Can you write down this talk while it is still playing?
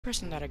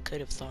Person that I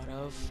could have thought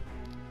of,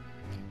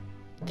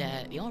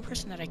 that the only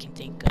person that I can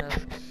think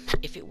of,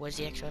 if it was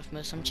the XF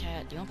Muslim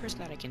chat, the only person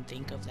that I can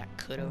think of that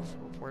could have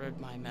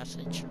reported my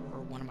message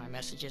or one of my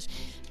messages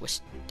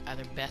was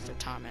either Beth or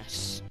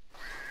Thomas,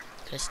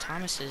 because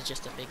Thomas is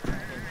just a big brother.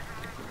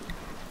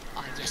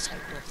 Ah, yes,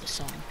 I love this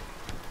song.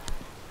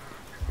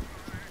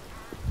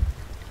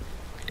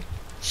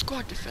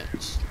 Squad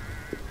defense.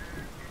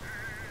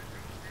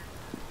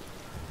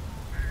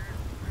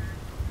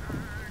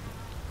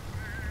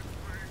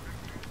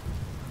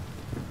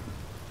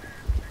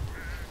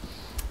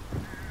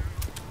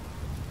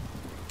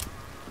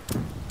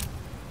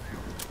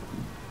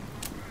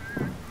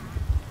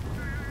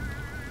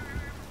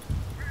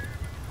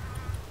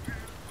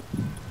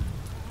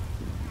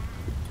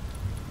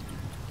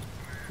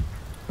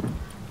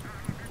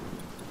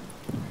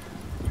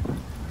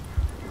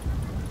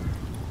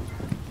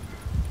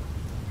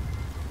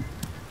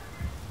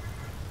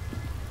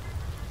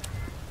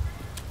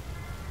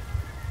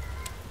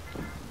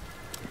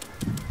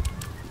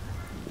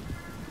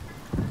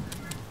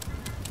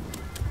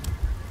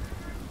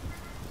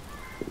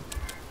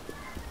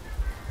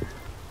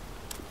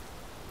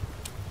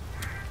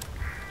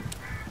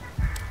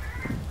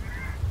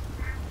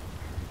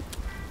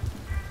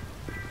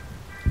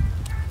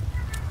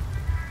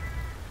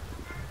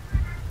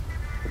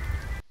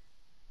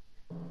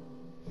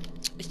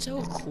 It's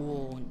so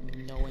cool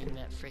knowing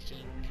that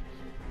freaking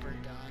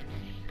Verdun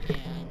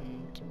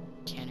and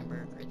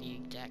Tannenberg are the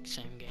exact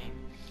same game,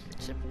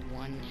 except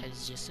one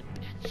has just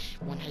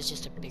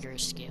a bigger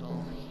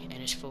scale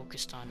and is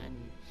focused on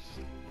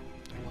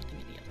one thing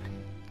or the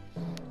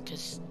other.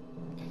 Because,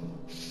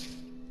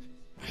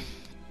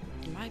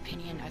 in my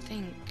opinion, I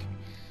think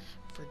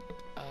for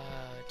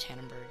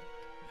Tannenberg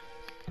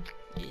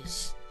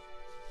is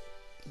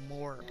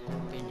more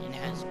open and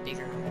has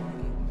bigger,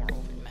 more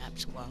open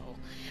maps, while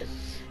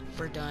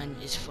Verdun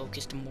is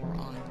focused more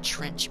on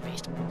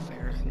trench-based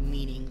warfare,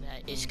 meaning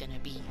that it's gonna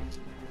be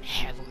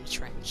heavily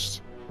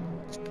trenched.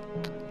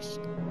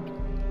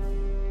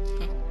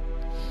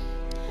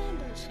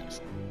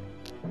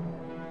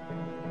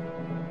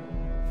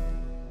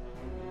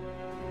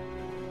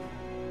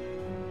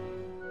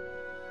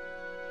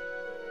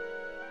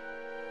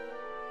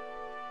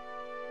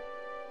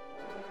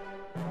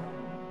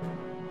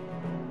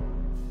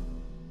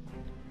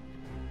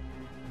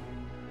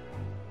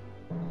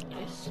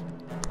 Yes.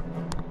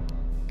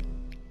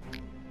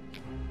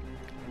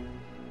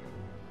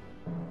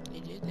 They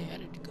did. They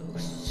added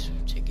ghosts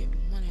to get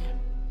money.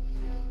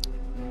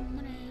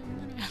 Money.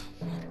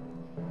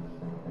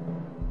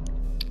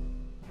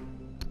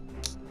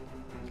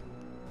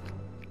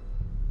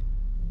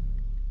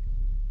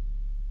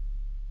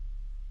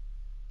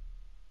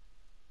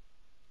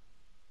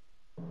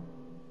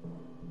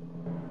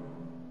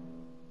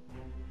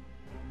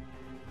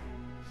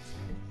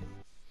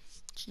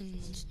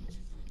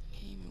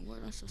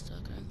 What else is stuck?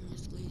 I'm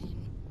just leading,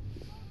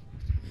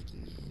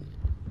 making it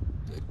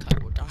good.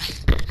 Kyle will die.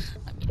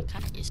 I mean, it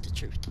kind of is the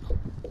truth, though.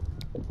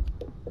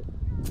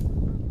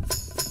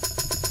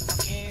 Don't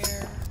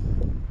care.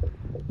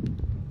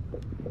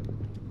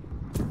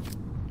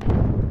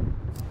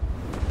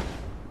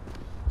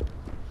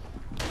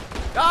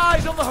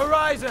 Guys on the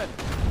horizon!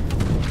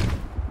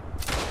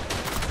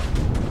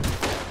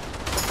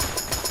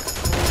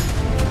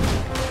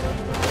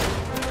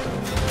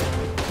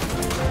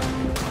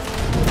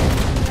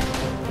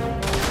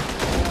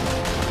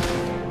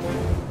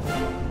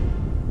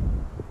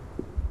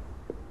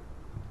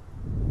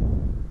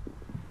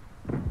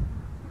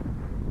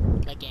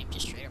 My game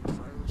just straight up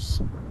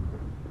froze.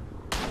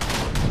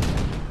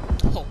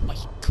 Oh my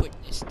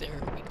goodness, there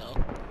we go.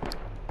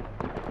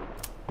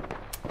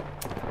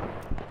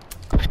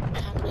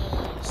 Time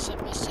to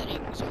set my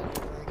settings all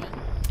over again.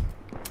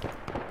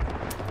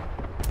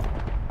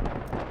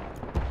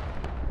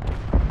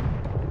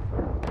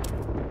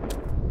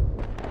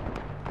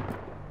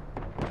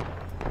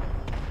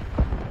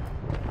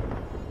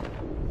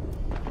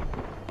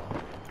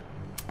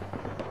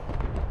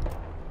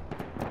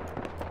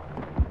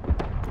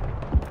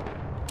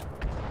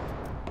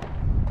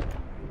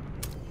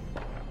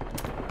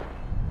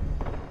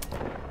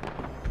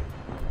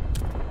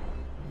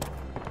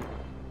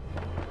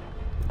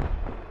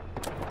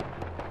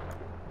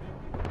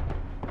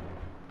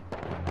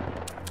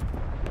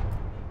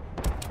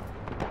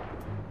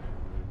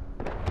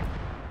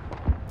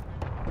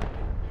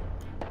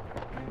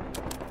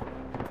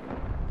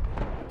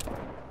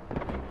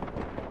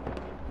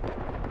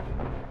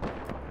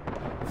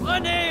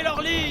 Prenez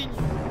leur ligne!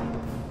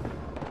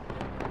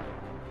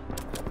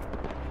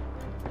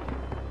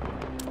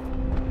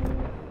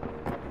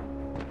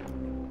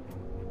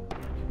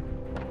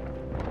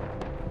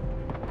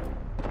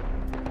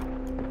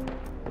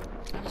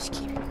 I'm just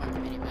keeping my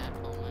minimap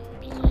on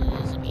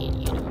because, I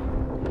mean, you know.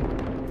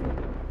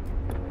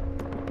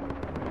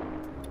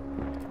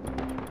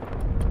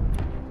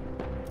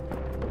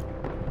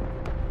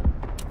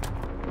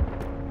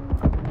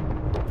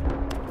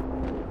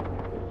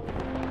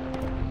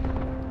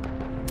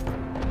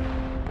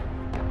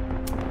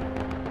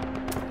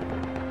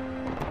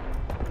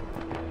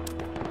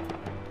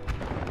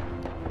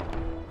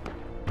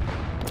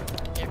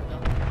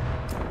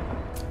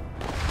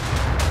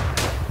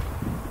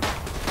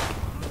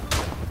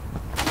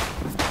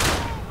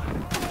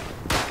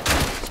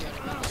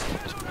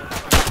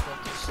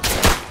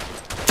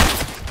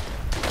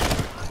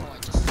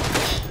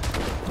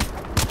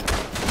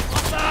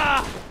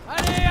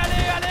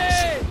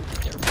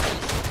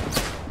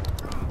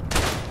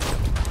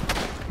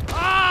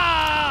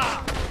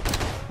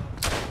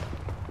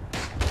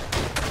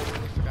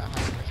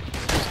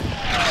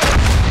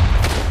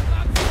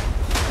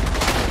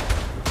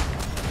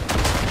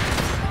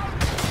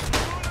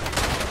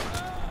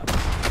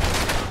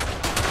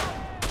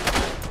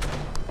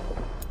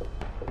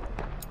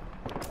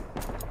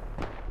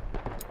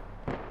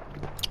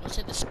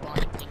 said the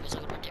spawning thing was a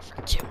little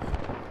different too.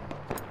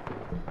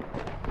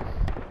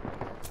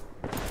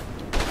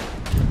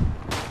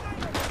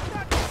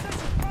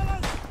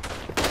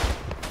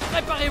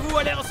 Préparez-vous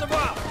à les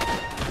recevoir.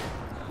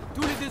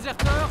 Tous les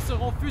déserteurs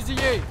seront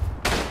fusillés.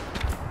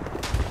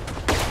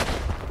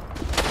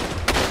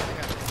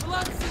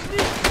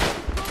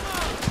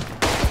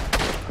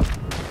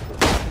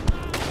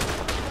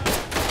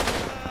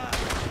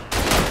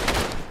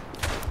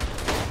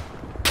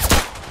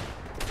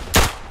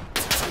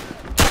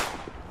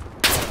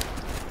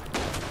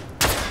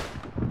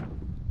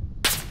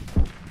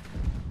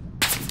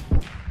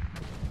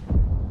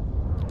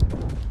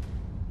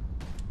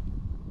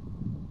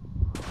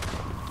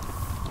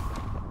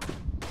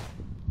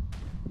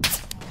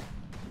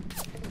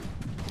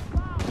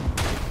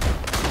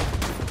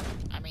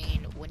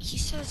 He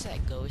says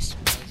that Ghost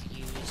was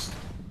used.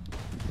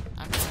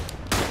 I mean,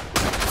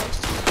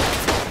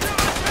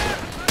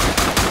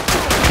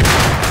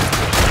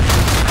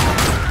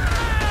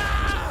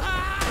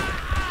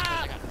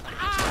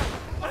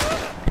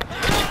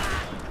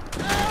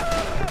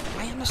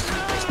 I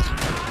understand this team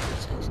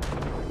uses.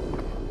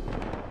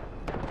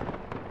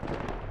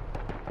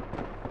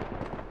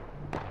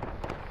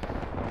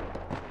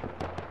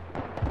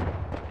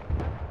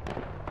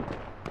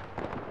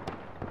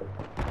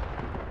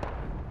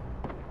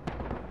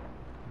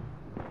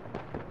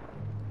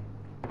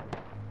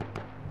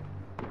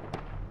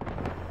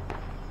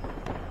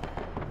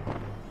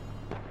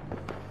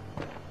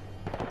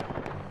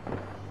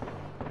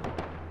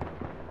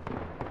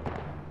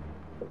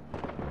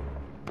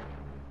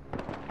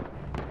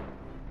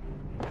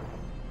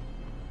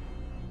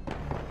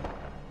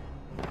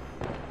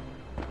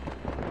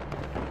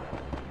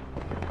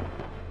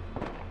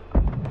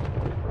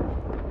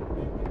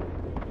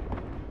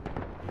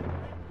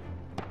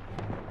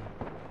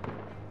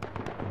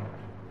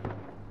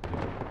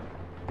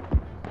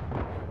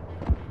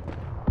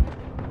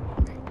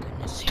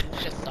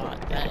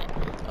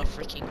 A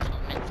freaking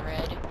comment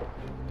thread.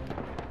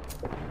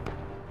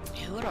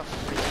 Who would have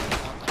freaking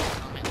thought that a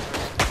comment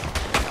thread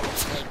that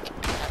was like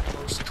at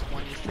most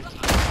 20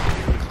 freaking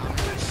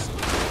comments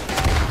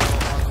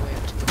all the way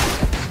up to the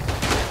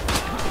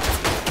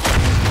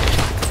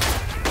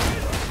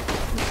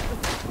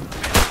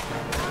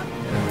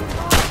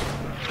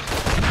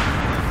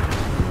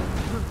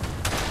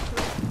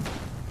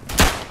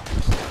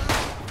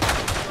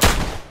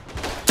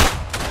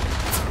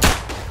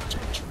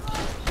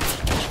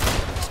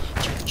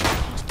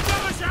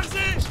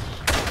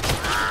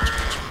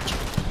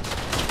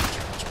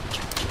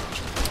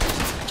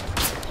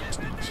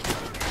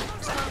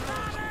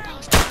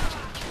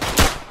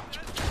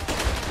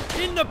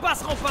Ils ne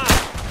passeront pas.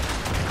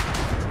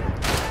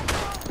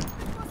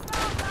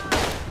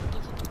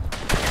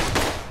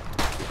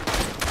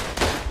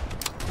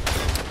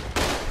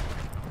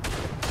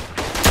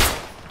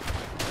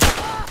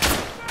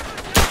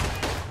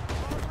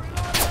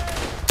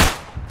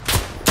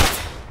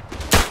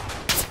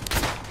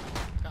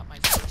 got my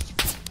first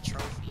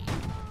trophy,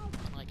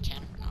 unlike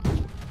Tanner.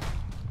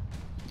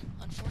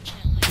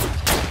 Unfortunately,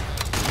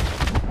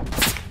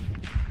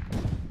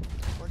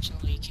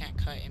 you can't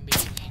cut in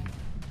between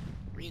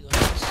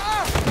reloads.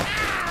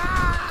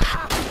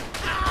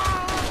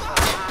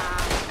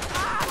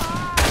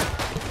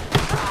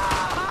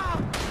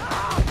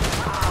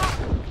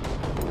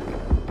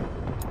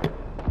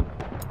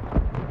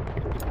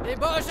 Les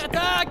Boches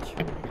attaquent.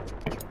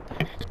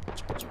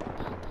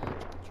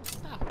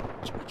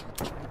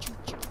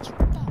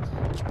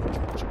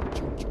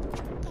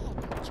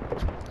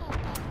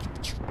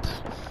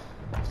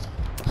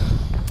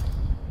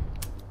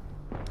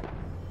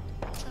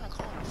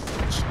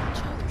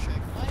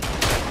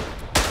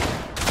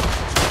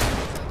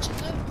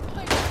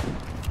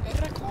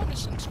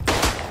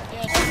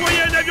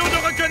 Envoyez un avion de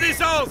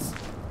reconnaissance.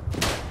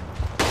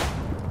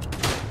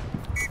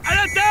 À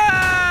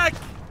l'attaque.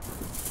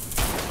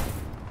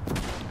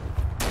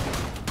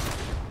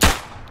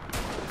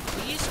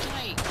 Please, can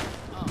I...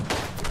 Oh.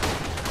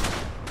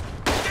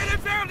 Quel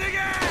effort de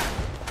guerre.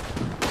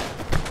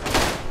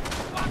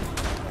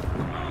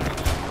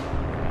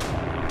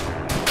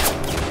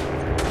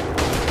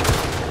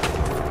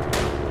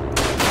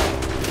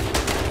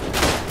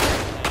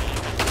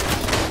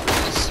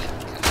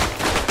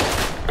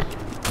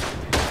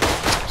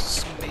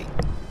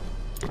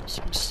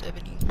 Some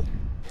 70.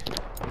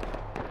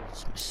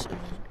 Some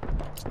 7.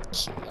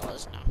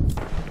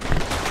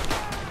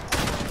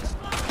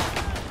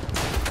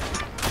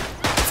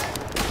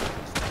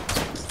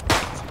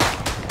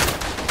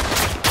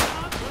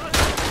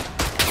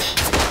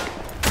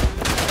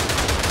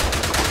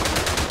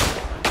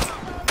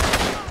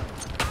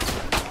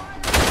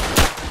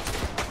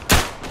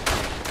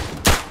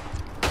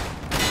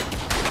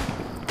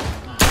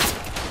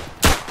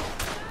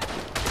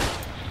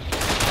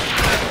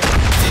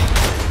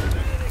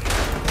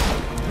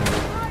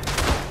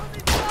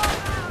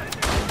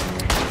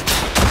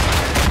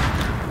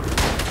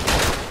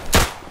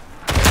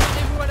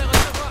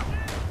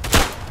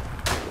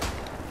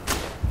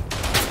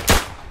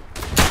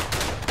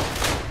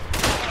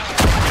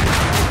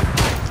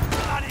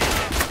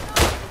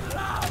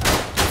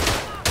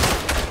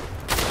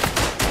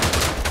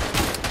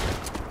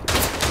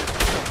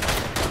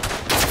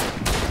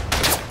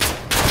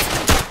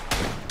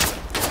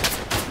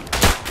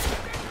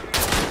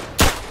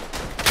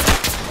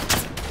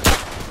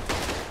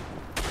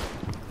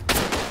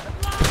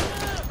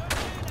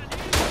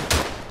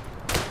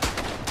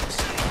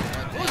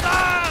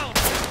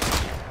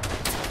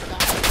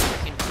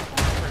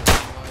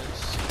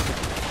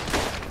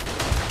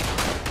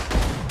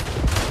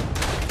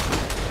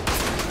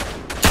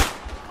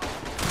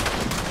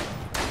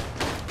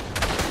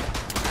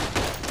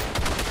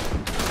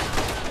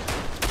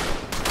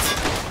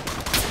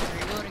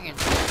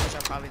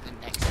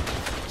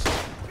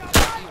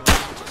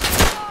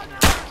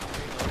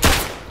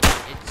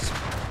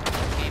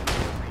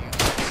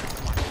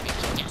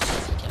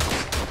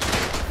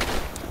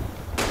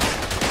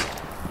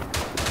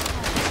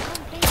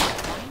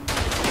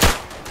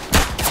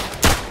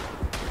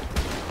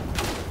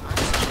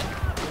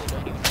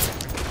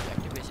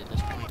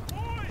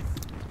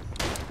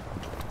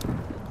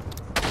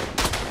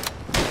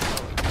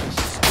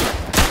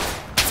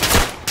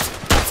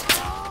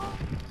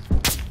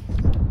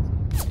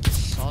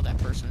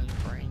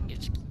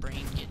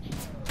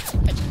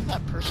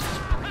 that person's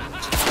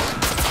brains.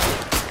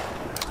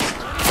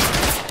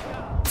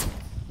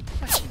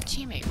 Fucking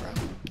teammate, bro.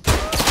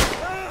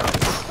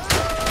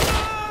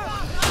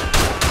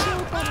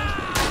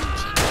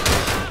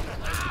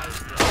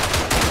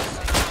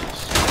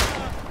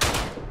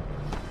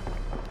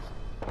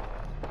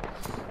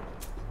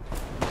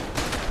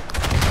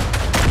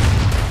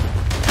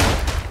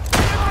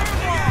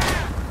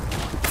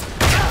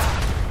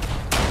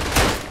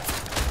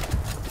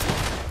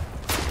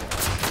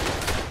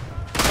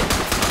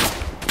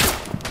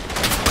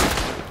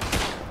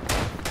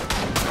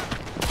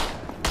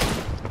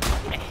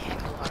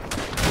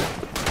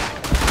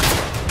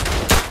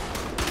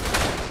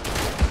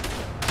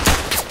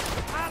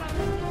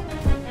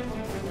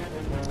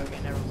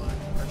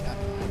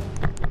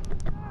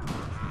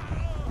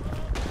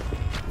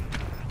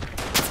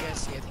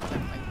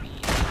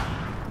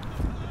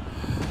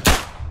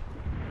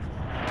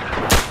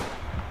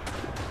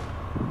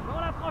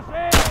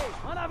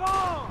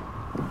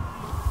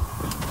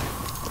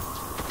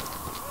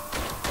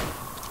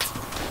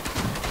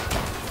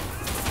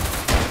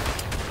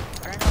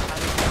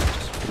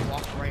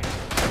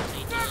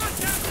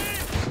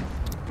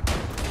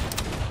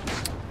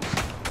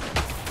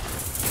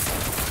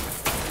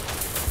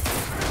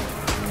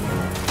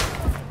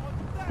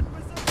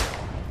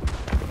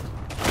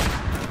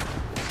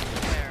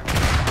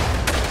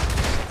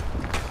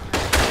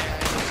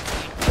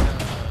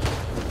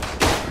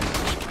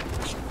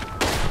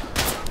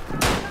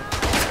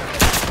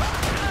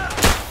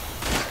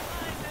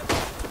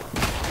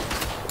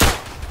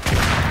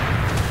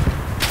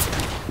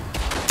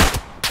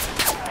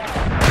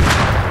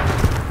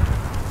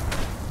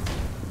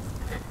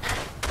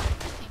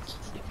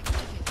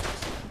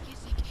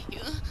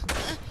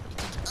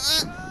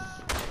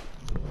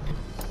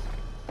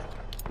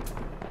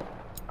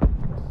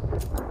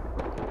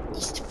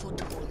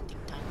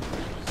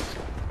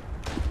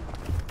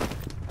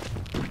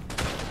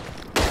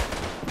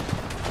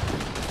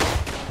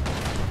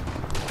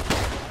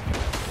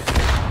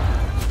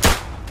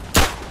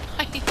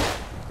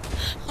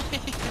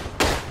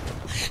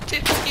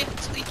 Did I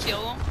actually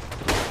kill him?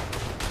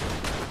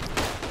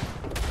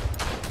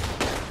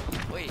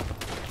 Wait.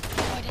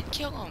 Oh, I did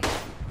kill him.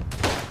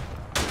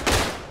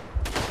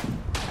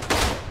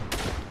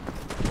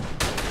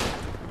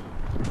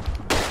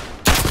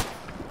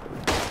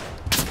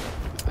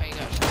 Oh, you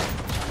got shot.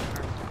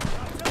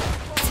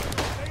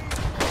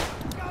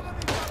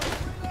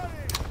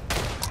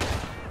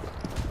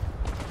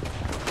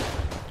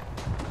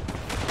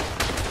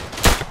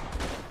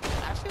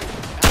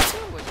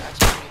 Battlefield was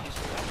actually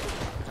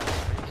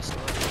pretty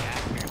historically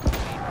accurate.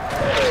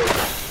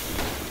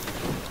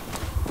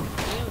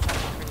 It was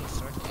actually pretty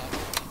historically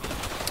accurate.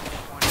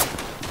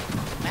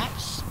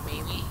 Maps,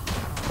 maybe.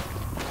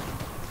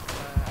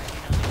 I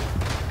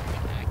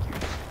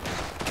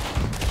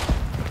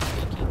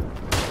don't know. But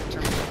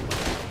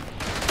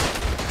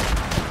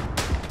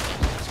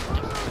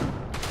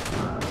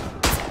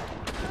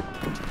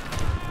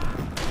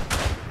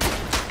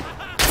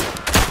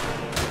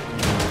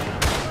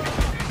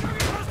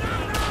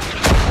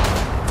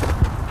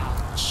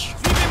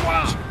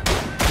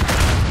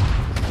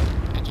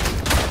I do know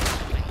they were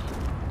accurate.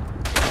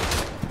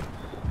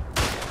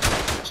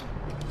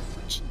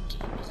 Speaking in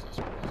terms of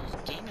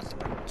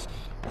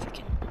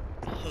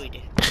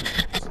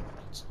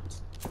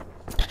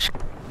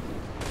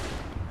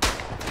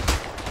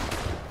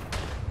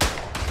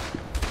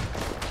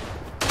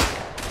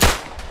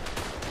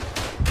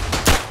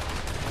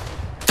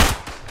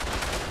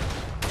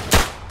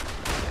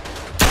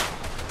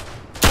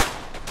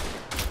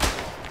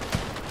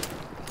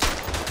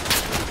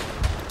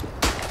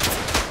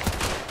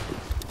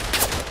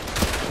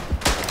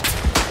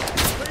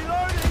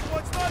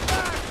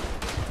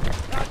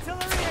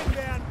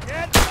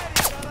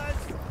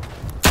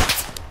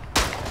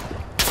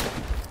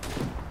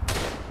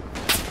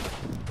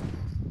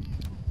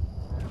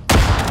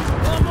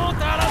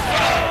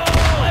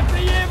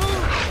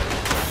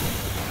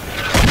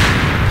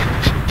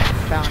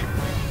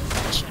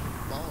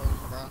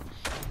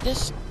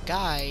this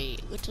guy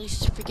literally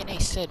freaking A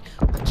said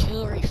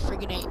artillery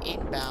friggin' A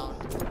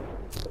inbound,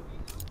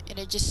 and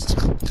it just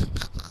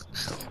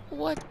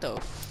what the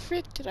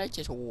frick did I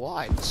just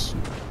watch?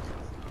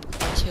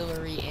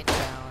 Artillery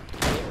inbound.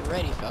 Get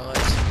ready, fellas.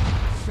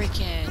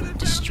 Freaking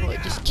destroy,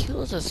 just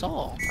kills us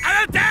all.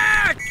 À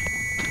l'attaque!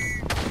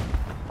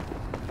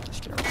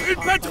 Une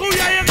patrouille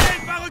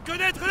aérienne va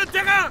reconnaître le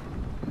terrain!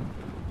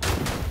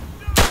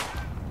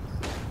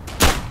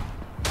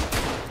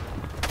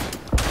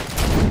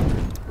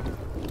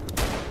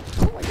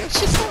 Oh my gosh,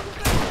 she's so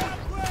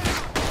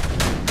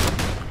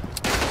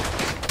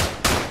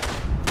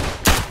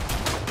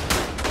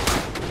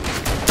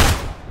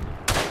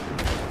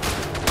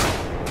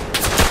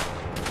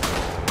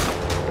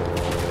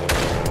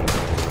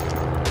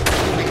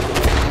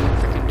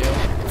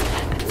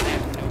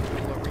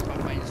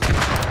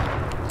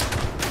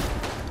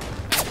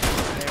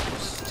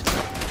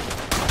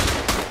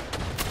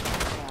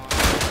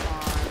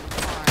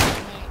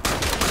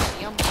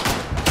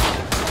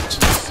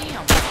see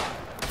him.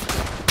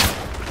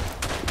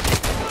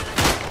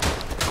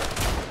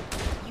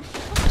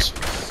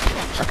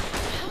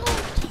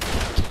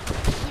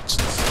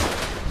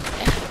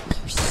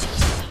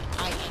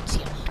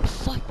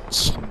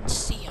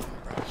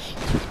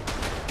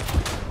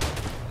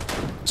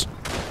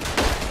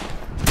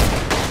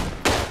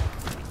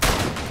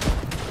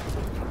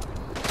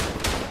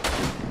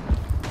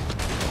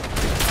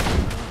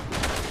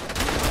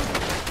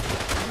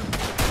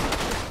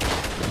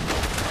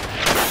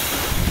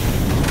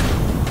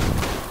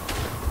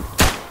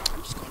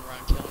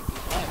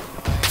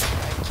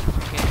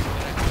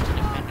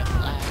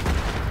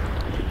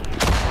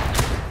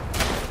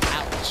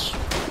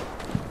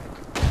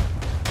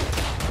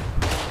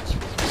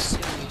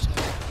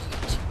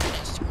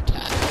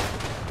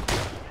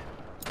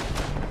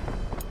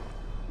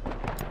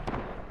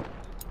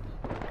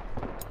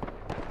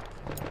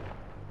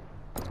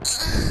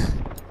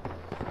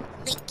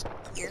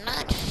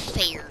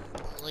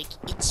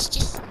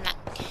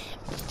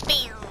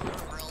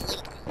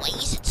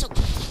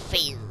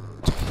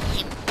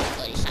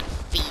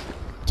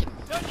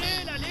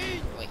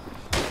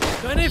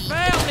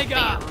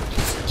 gars!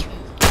 It's too,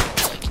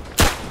 like, you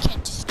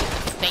can't just give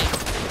the fan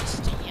this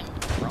to him,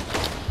 bro.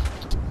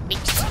 Like, it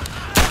makes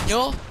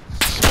no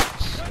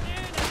sense.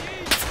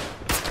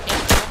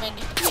 And woman,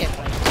 yeah,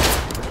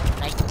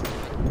 like,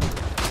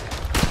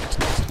 makes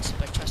no sense,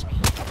 but trust me,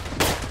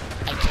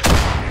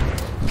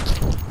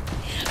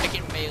 I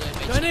can melee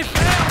my Tenez teammates.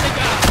 ferme, les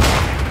gars!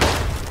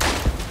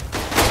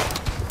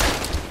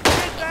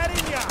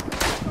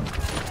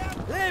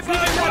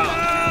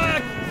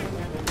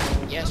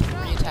 Yes,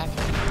 we're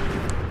re-attacking.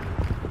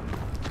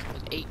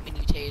 With 8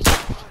 mini tasers.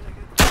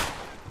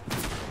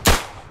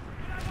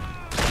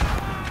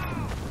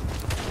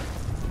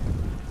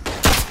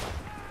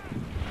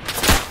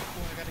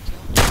 Oh, I got a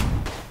kill.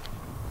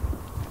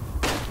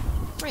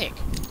 Frick.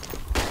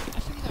 I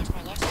figured that was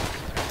my last one,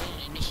 but I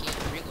didn't initiate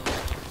the reload.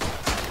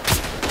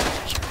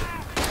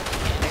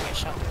 And I got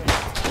shot through it.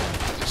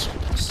 I get shot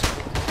by the sword.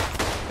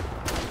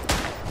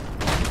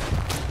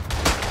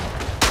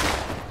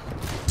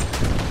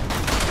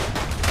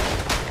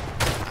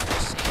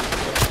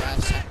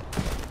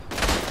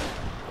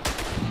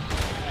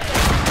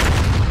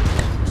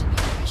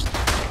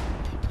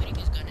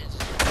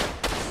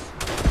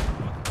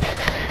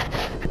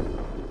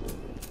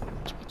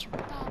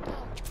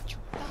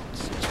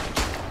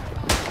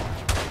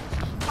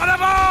 En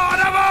avant! En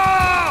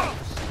avant!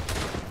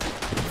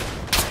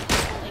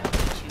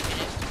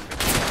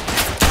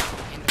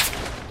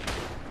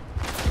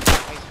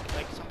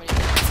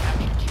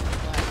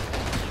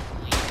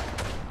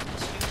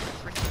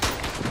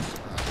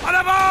 En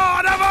avant!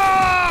 En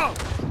avant!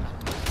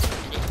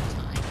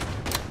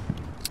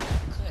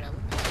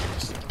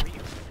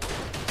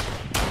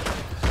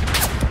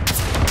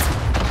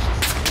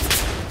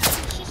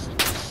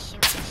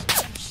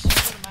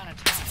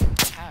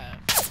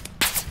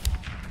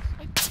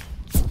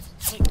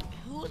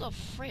 Who the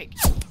frick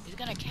is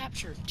gonna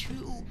capture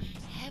 2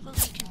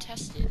 heavily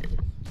contested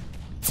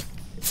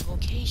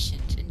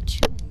locations in 2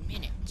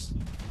 minutes?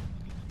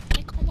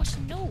 Like almost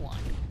no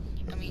one.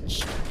 I mean,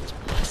 sure, it's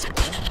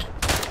possible.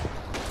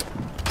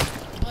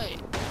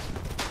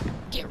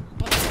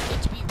 But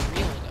let's be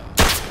real though.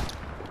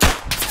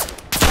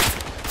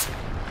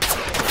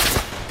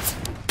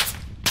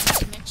 Not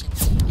to mention,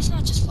 it's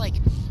not just like,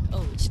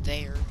 oh, it's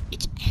there.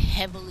 It's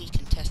heavily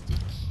contested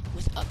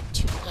with up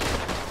to like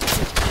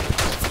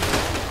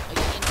the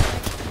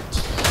entire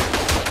team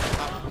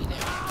probably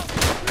there.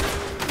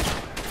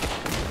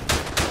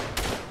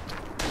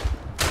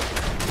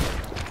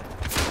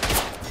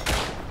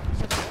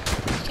 For the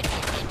you can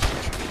have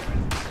infantry.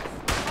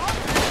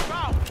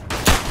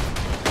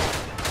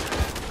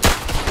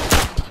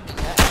 Team is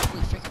that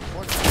heavily freaking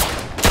fortified.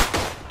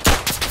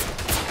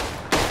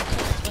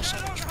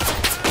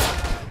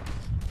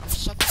 I'm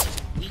stuck with this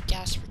weak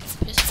ass freaking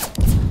pistol.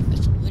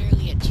 That's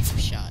literally a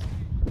 2-shot.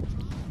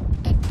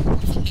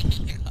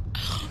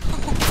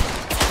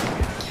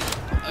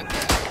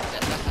 Okay,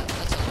 that's a laugh.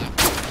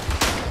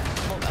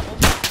 I'm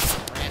over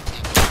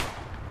ranting.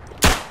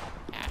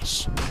 Ash.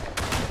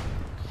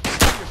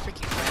 You're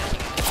freaking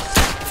ranting.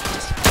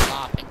 Just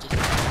flop and just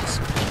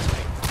spins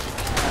right.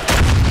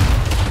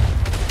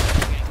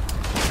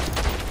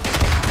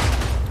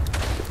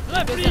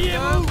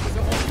 Repliez-vous!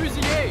 Seront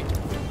fusillés!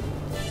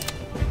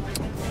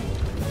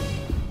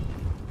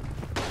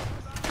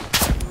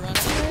 Run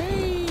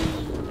away!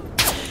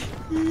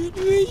 Run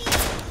away!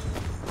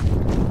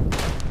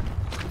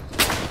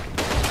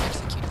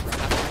 Execute for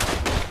half.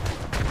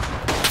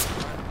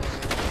 Run away.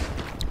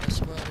 This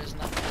world is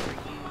not for you.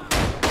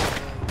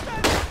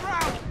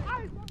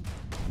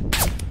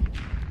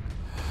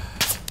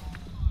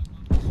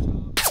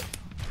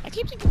 I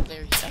keep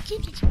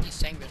thinking he's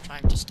saying they're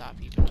trying to stop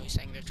you, even though he's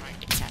saying they're trying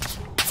to catch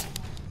you.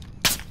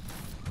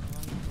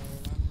 Run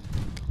away, run.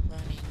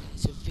 Running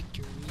is a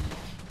victory.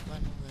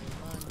 Run away,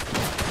 run.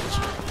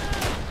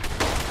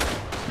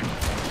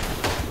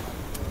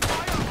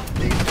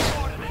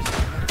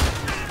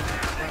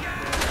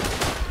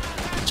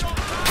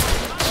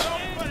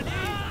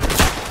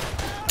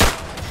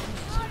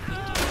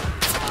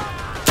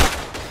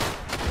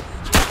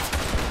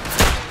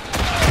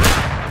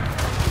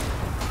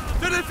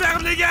 Tenez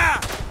ferme, les gars!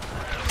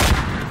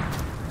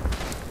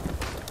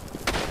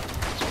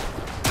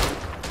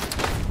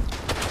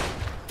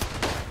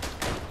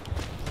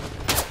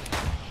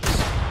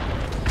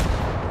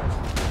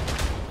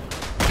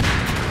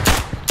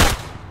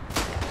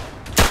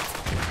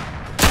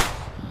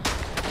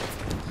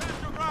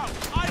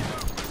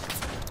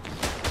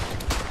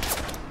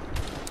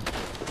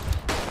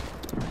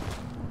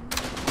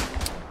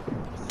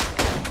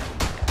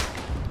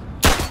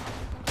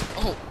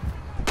 Oh,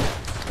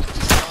 I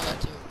just saw that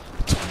too.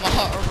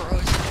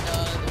 Tomorrow's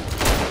another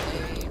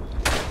day.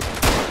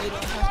 We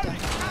don't have to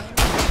hide.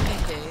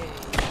 Hey,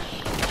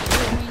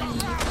 we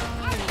ride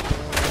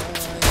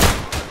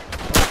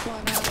but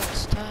now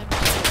it's time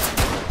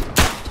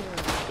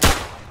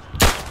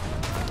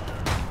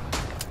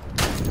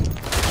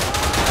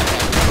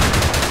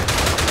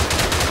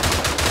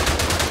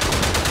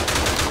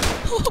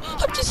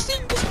I'm just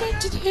seeing this man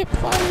just hip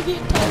fire the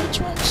entire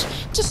trench.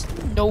 Just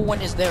no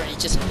one is there and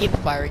he's just hip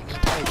firing the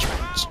entire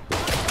trench.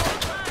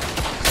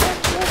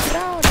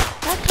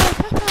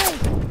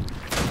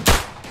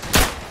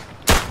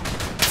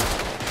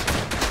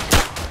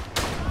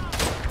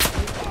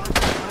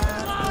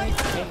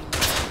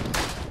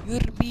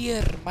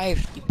 here,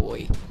 mighty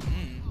boy.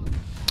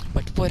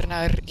 But for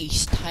now,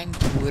 it's time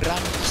to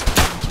run. It's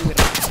time to run.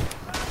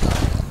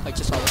 I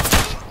just saw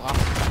that. Wow.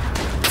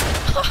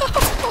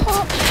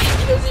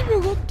 He doesn't even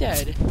look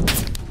dead.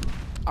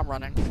 I'm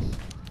running.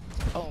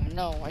 Oh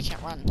no, I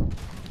can't run.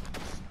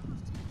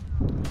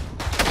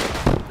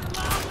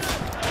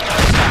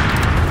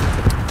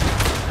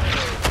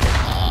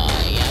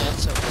 Yeah,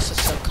 this is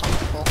so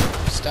comfortable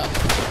stuff.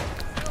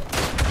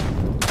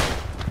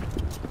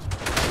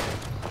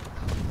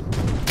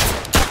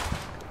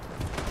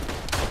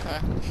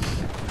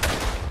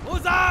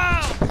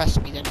 Press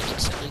me, then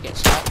instantly get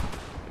shot.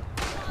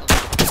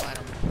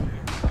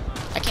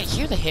 I can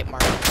hear the hit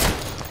mark.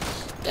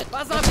 That's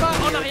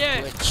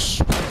weird,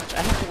 which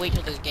I have to wait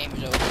till this game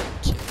is over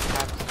to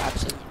have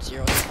absolute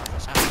zero hit mark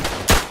sound.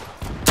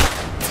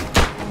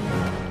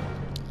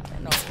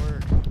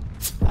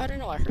 I don't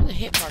know, I heard the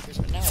hit markers,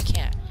 but now I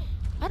can't.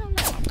 I don't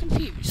know, I'm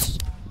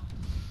confused.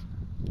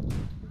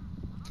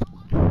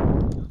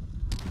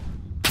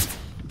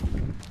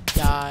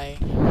 Die.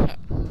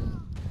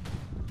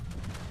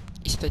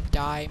 It's the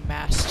die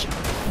master.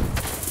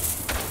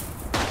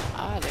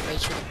 Ah, they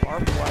made sure the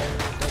barbed wire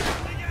doesn't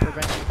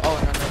prevent you. Oh,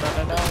 no.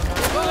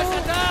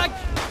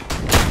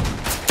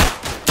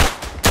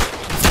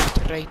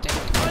 Right then.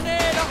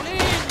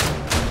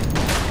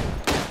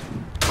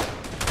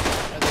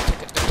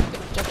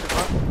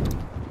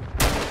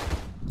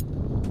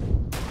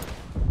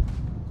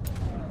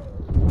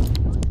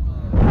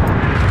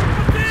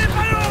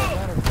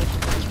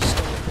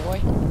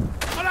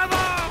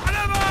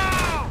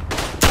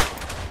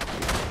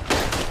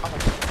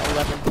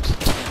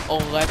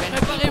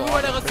 Préparez-vous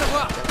à les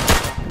recevoir.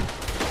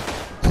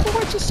 Oh,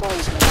 I just saw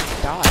this man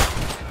die.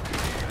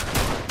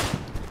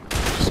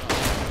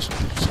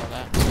 Saw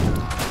that.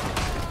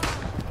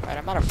 Alright,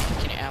 I'm out of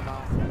freaking ammo.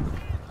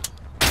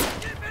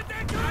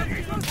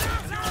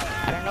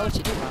 I don't know what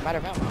to do, I'm out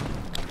of ammo.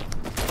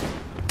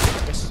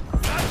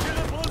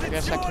 I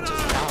guess I can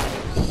just die.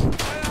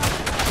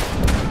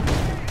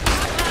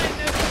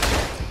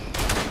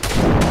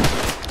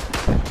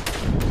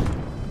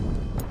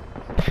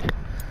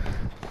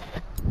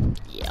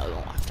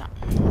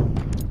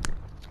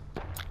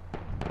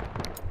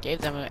 Gave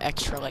them an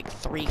extra like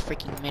 3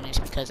 freaking minutes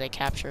because they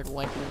captured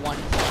one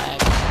flag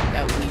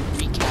that we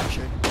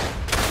recaptured.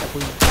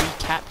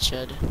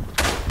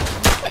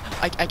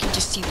 I can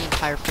just see the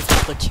entire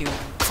freaking platoon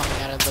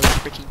coming out of those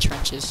freaking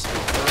trenches or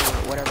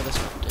whatever this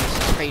is.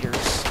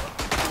 Traitors.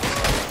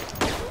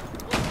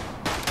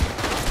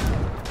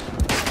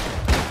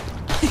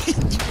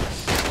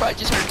 Bro, I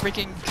just heard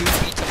freaking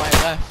Goofy to my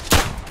left.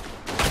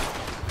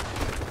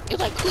 You're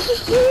like,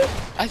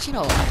 actually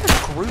no, I heard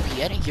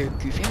Groovy, I didn't hear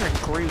Goofy, I heard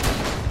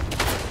Groovy.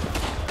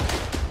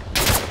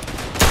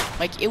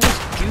 Like, it was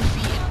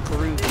Goofy and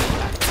Groovy.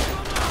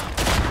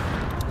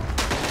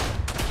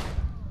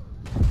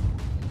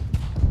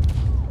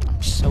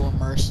 I'm so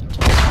immersed into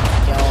this.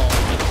 Yo.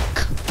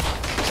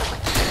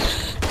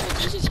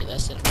 Did you see that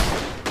cinema?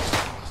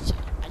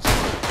 I just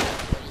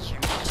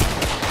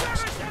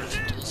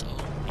hear this. Oh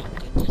my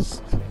goodness.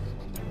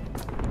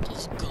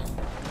 Just go.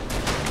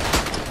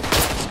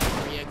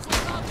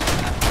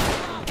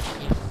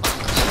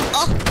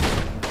 Oh!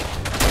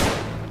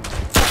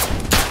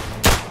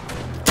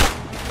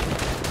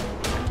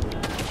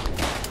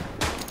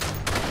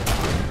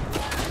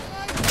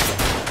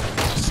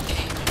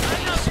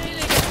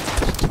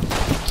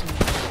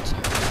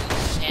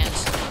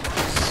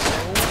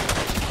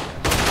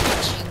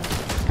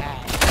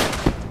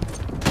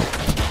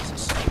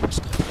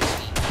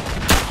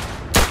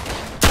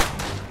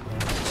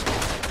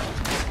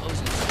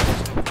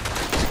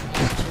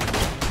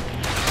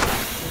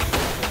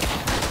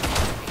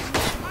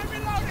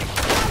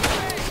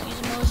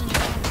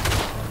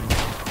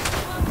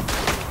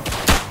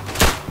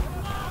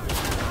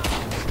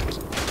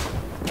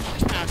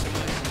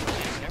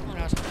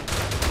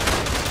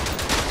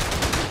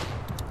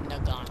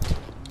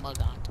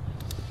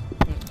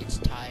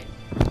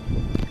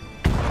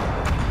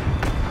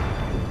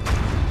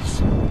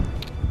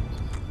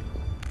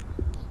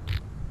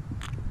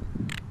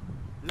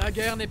 La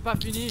guerre n'est pas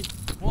finie.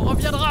 On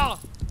reviendra.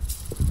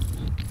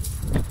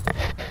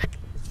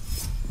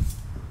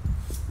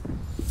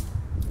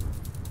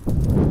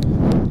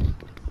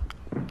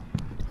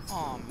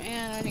 Oh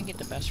man, I didn't get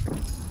the best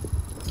freaking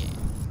game.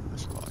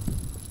 Squad.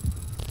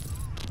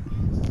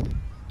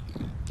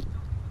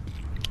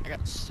 I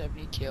got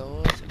 70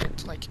 kills and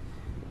it's like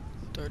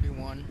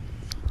 31.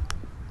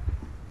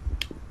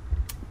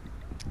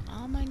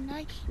 Oh my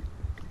nice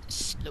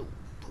slow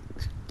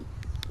poke.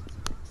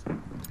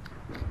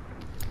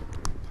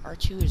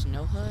 R2 is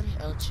no HUD,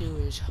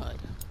 L2 is HUD.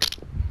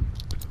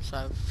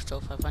 So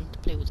if I want to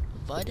play with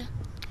VUD,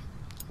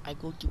 I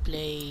go to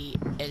play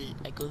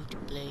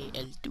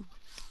L2.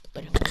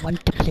 But if I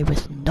want to play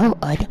with no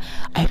HUD,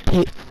 I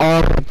play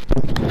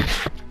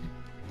R2.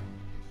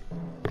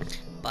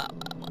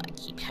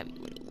 Keep heavy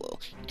when you will.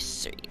 Yes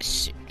sir,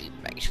 be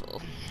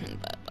bashful.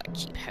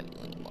 Keep heavy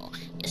when you will.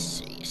 Yes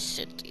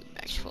sir, be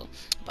bashful.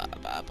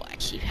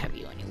 Black sheep,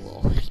 heavy on your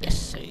wool. Yes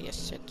sir,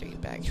 3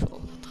 bags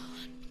full.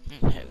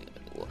 Heavy on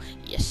your wool.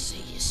 Yes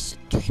sir,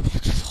 3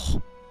 bags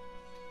full.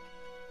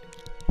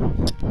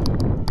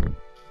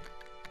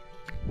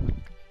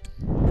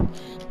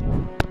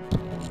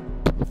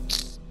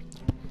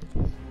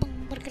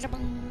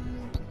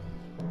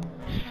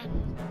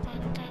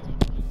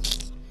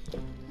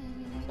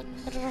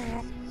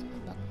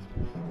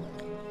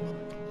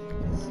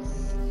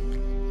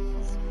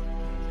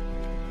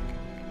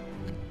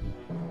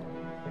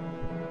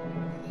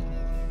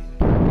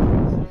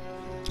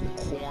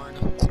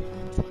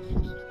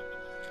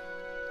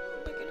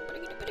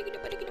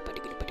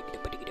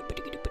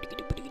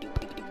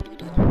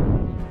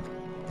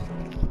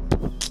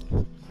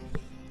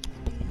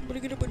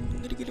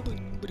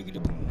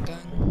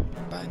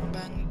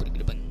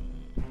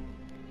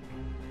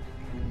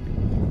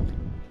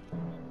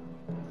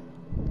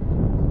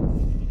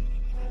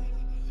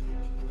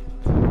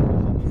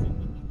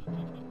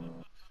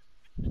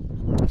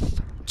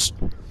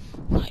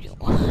 Why do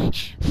I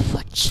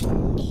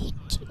fucking need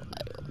to?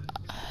 Why do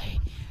I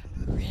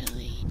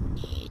really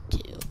need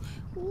to?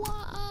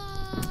 Why?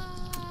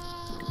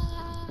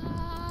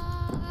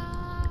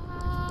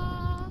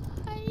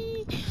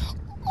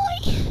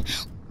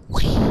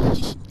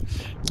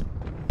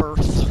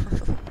 Bertha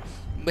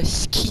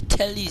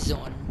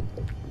Mosquitelizon.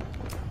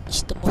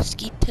 It's the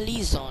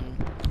Mosquitelizon.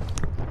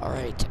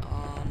 Alright,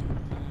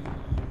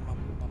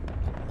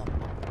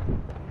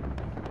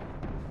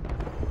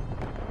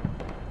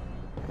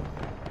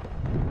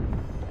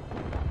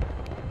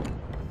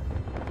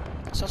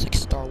 sounds like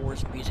Star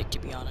Wars music, to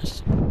be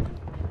honest.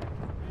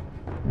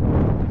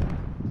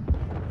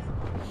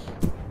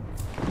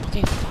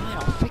 Okay, fine,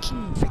 I'll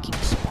freaking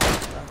spawn,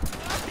 bro.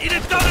 Il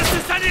est temps de se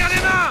salir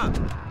les mains!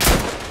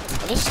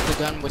 Oh, this is the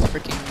gun with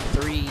freaking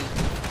 3.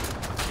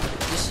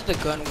 This is the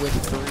gun with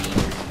 3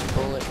 freaking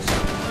bullets.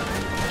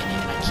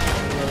 And I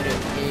can't reload it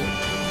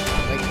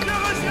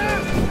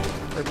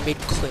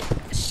mid-clip,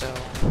 so.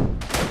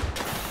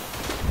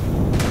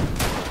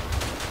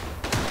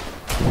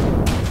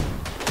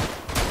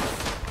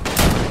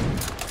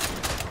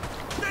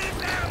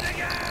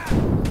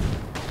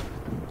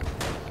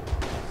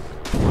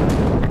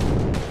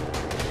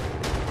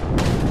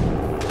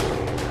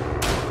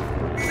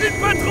 Une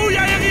patrouille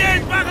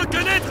aérienne va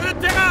reconnaître le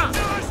terrain!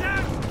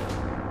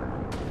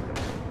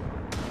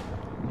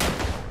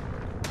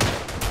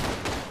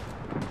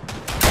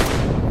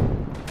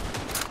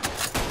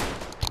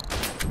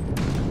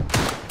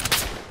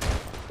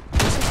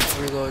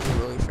 Reload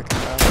really freaking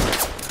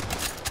fast.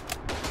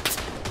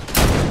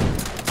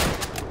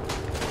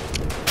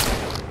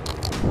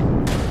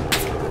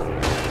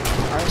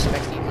 I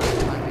respect the amount of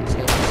time it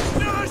takes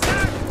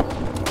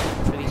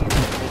for these people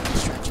to make these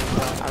stretches,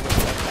 but I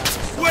respect that.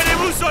 Où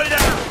allez-vous,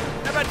 soldats?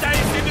 La bataille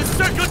c'est de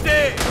ce côté!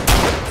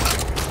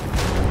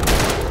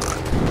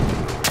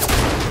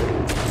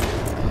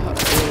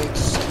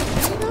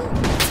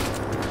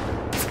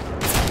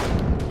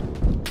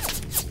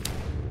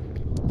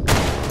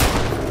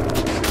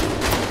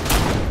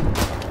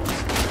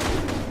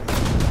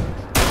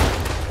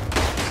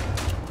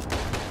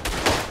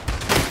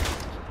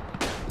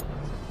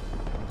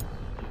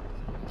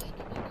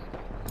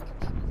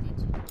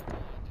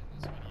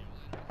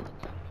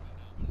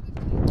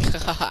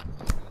 Haha.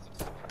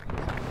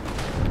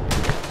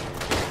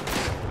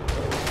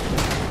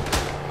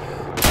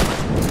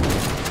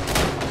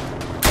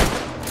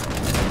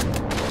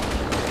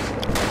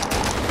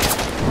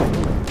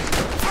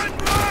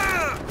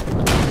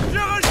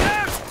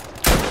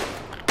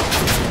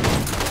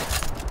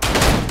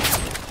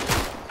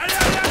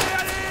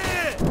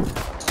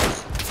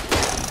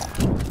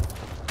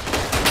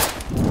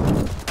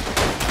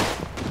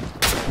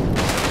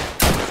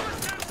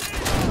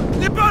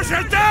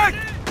 J'attaque!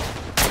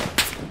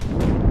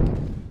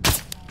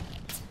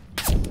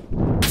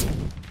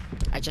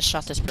 I just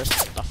shot this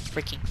person in the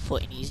freaking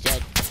foot and he's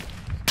dead.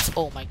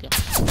 Oh my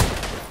goodness.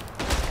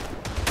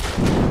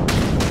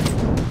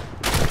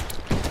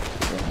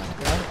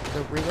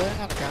 The reloading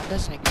on the ground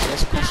doesn't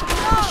exist. Pas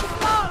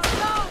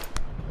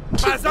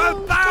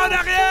un pas en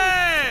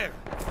arrière!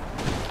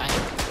 I'm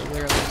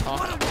literally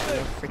talking to a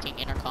freaking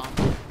intercom.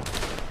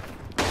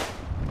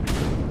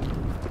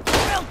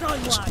 Well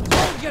done, lad!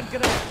 Hold your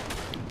ground!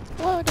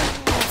 Well done,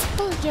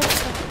 hold your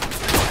ground.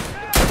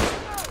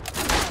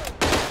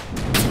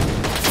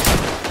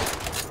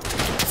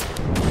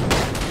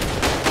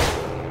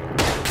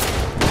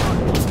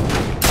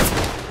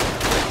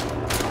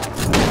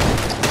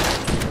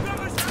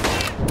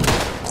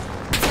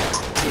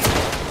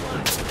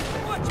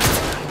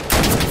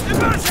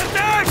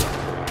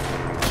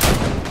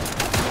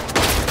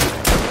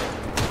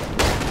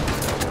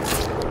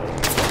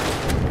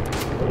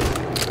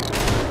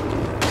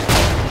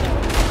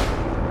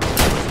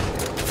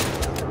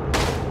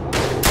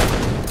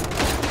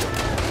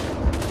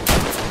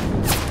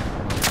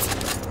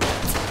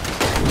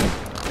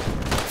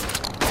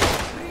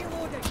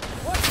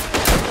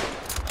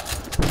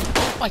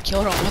 I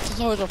killed him. I thought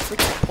that was a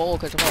freaking pole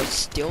because of how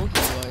still he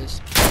was.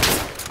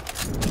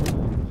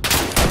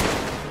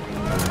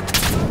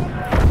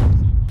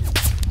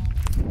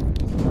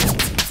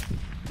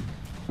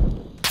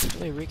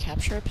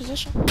 recapture a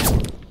position?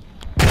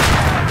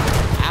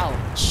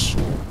 Ouch.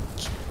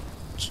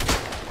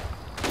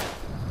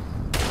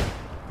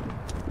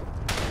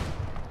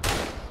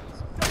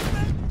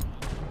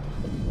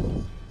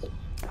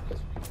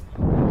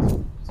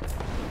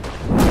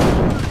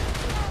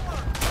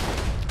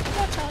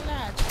 What's all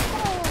that?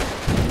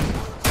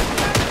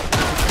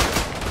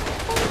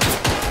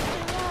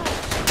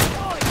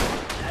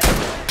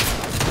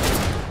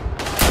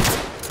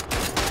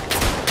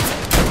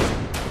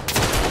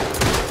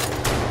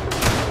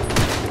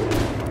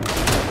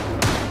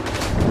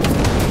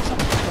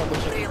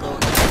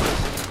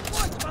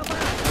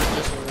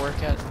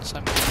 At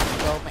some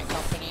development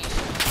companies,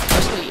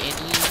 mostly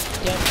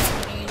indie dev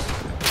companies,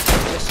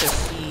 just to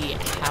see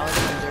how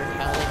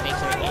they make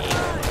their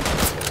game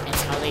and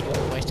how they do the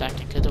voice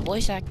acting. Because the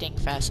voice acting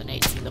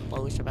fascinates me the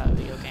most about a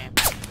video game.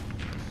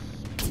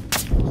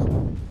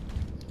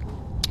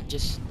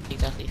 Just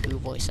exactly who the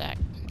voice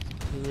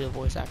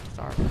actors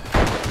are.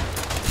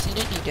 Since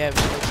indie devs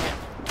really can't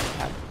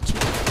have too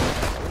many voice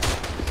actors,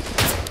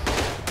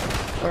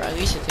 or at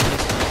least if it is an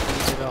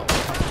indie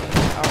development company.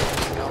 I don't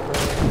really know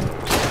really.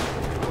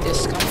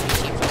 This company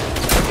seems like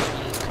it's a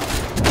unique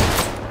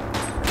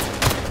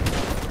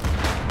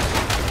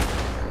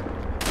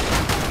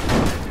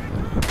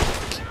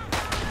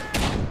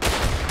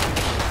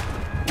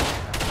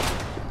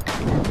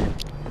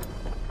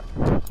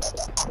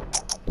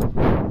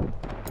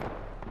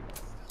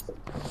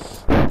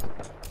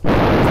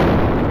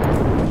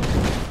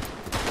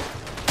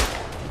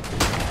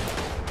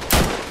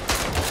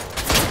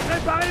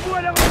Préparez-vous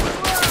à la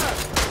recevoir!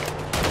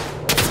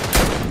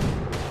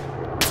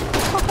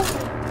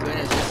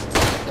 goodness, this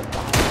is the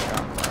bomb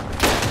drop.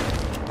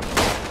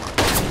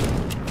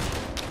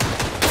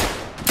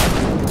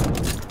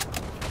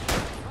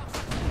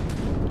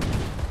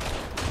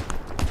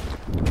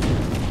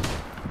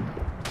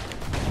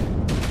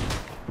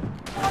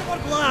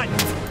 Forward line!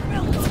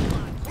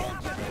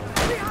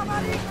 We have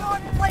an Eagle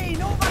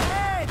plane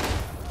overhead!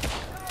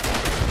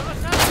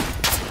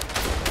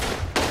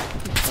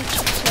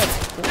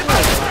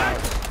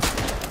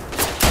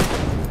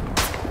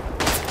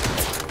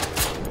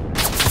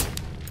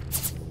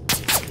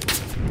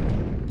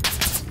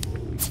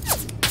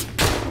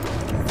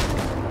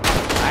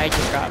 I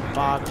just got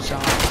bobbed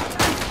on.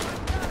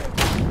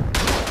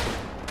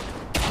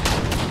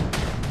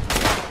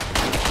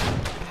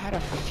 I had a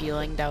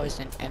feeling that was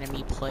an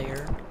enemy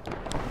player.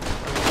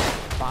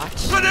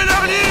 Bots? Prenez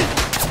leur ligne!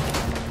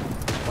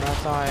 But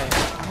I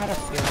had a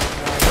feeling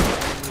that was an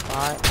enemy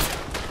bot.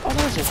 Oh,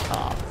 that was just,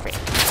 oh, frick.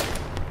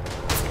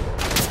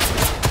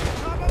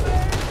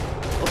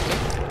 Okay.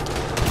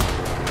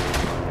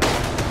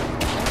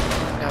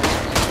 That was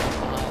an enemy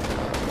bot,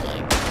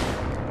 like,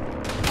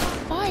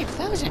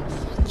 5,000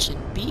 function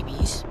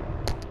BBs.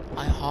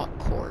 My hot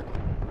cord.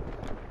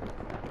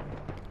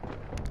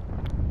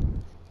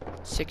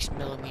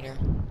 6mm.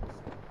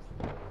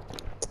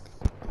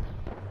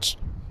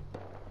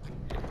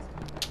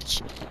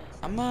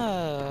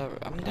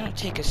 I'm gonna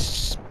take a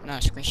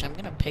not a screenshot.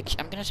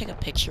 I'm gonna take a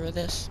picture of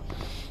this,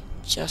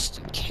 just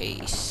in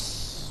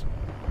case.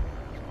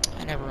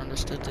 I never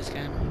understood this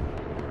game.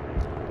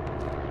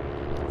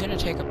 I'm gonna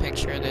take a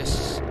picture of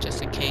this,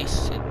 just in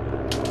case I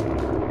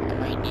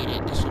might need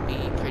it. This will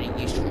be pretty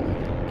useful.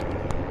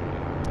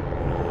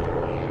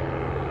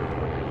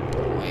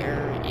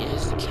 Where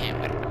is the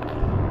camera?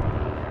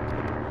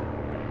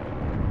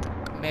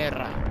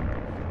 Camera.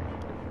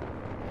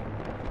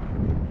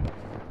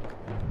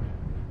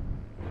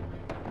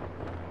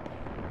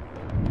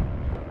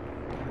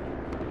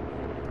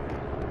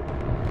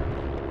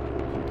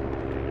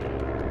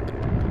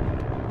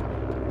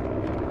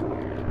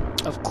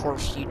 Of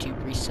course YouTube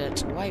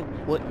resets. Why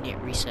wouldn't it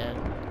reset?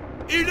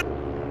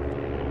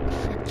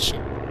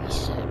 Friction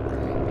reset,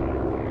 bro.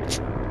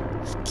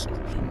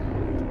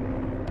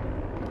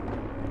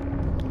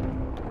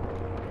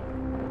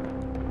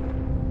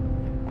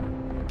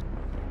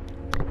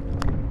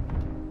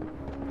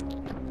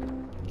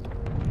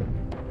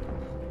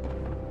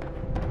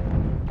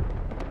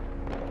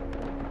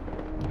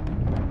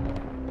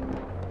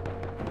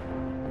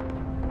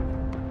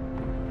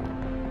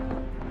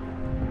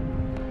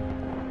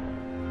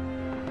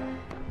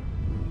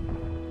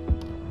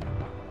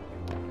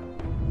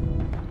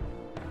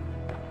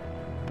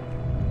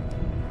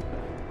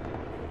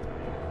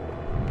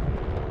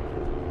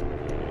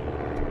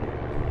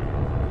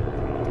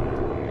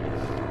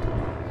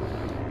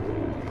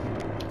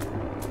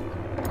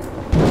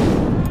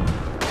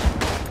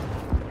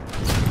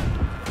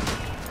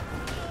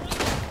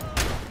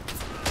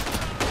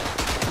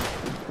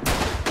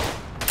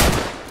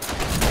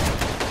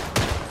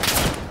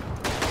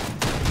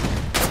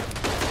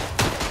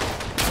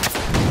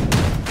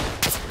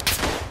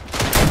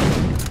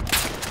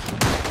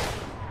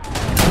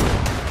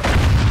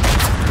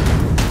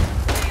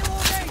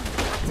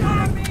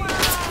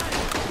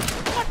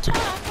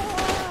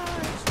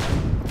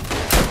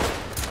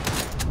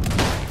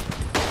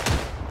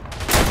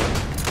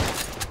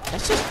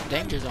 That's just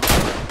danger zone.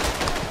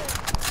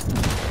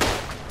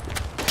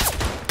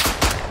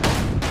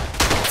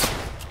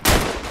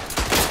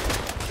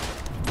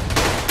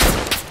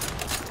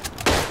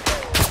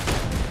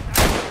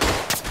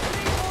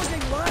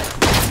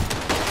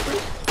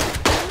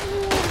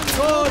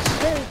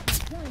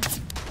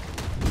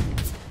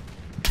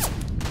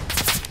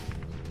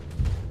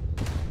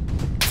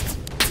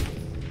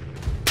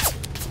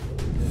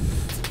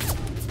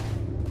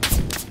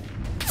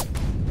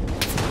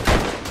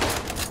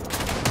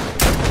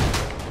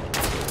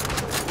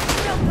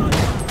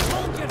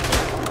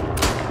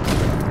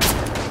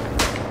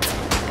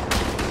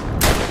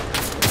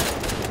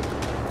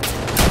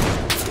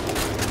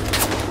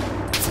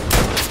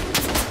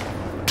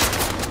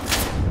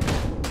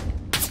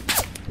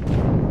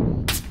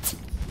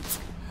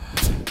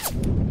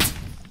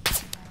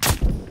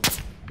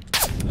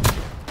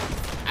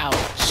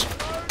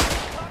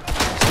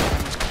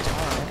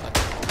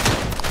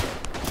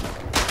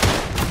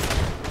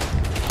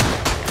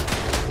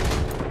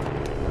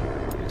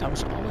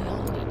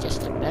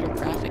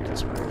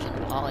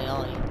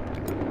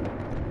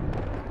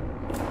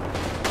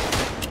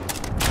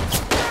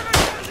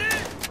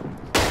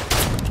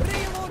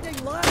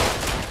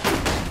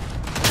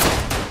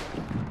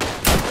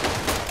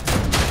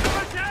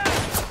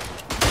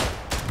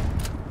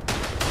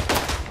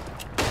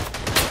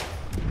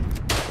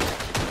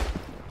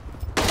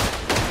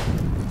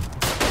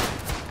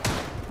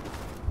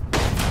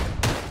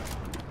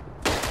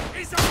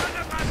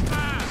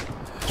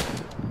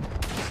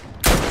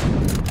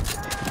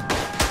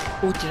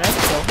 Oh, did I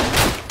kill him?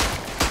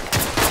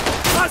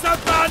 Pas un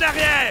pas en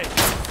arrière!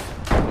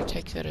 I'm gonna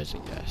take that as a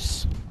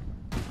yes.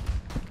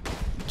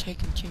 I'm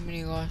taking too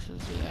many losses.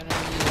 The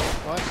enemy is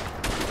what?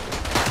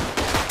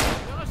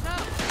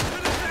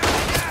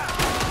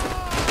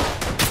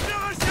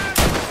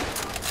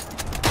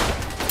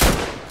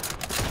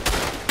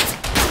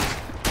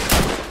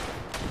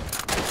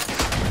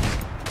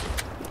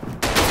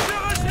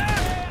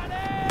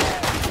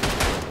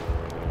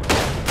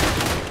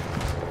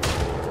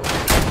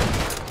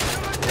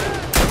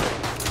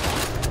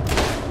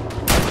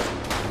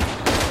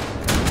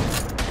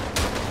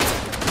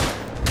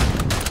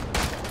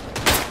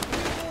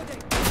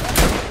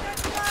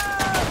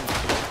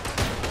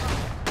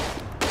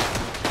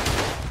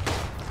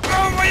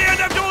 Envoyez un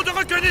avion de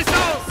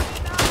reconnaissance!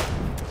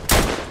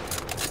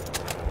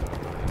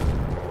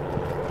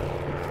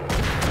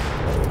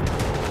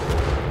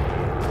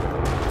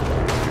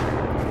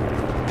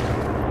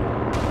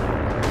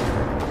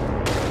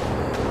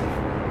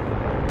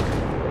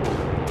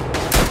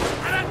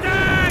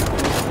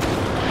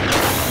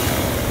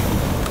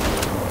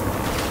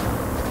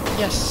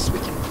 Yes, we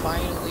can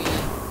finally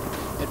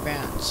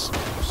advance.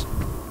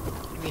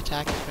 Enemy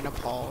attack has been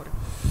appalled.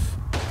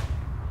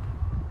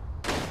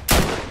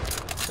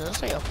 Does it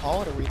say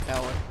appalled or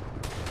repelled?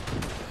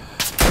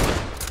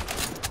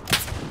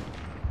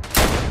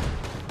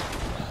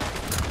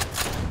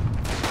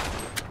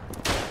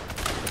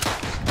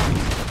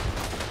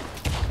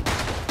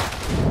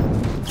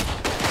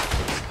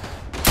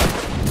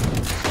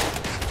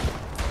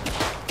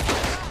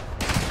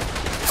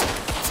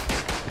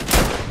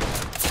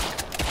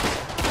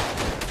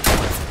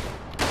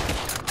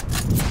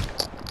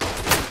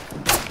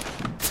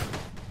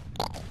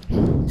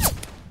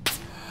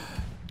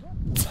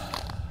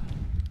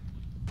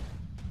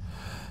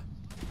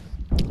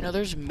 You know,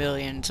 there's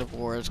millions of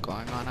wars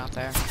going on out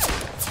there.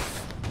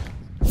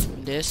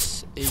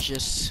 This is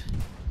just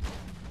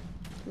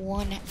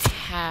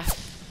 1/2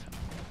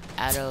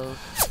 out of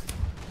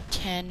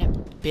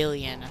 10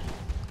 billion.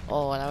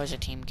 Oh, that was a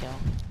team kill.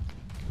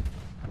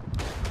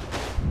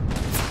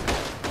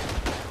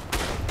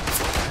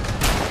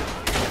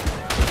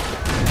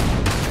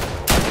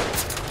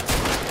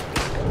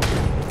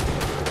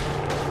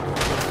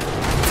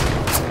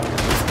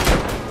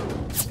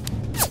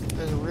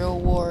 There's real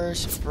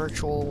wars,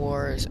 virtual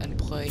wars, and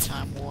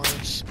playtime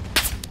wars.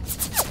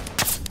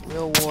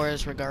 Real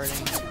wars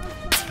regarding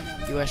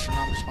US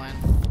Phenomenal Plan.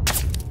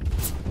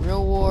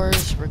 Real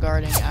wars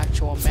regarding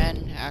actual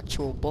men,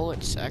 actual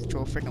bullets,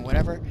 actual freaking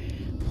whatever.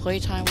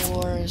 Playtime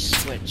wars,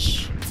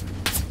 which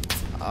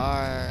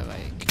are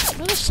like, you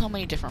know, there's so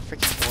many different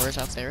freaking wars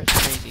out there. It's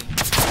crazy.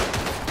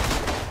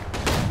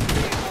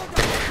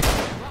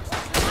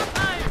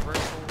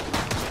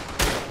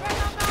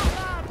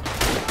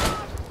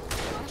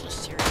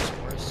 Just serious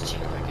wars too,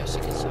 I guess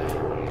you could say.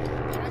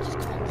 They're not just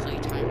called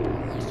playtime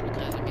wars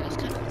because I mean that's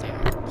kind of what they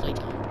are,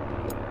 playtime.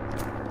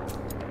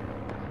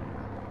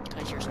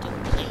 Because you're still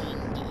playing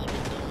even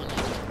though like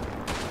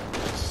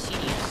it's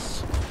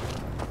serious.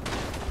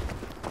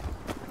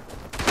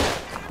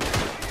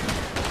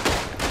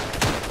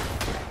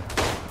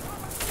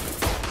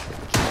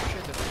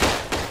 Capture the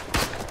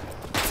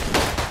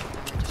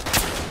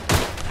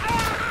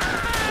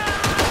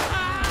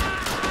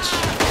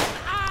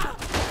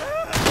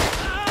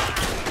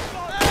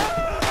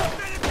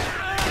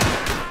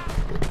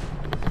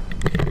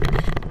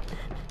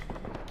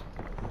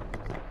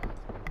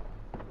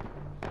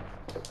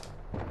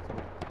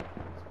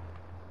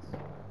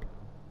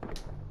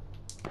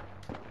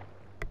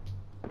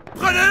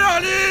Prenez leur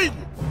ligne!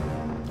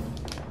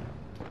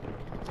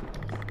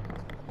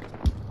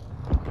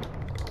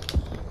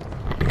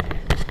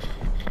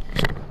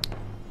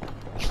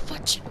 You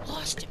fucking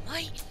lost it,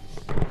 mate.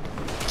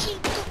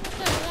 Keep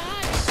going,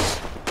 lads.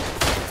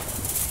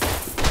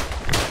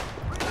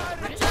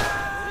 What is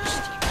this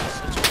team is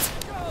such a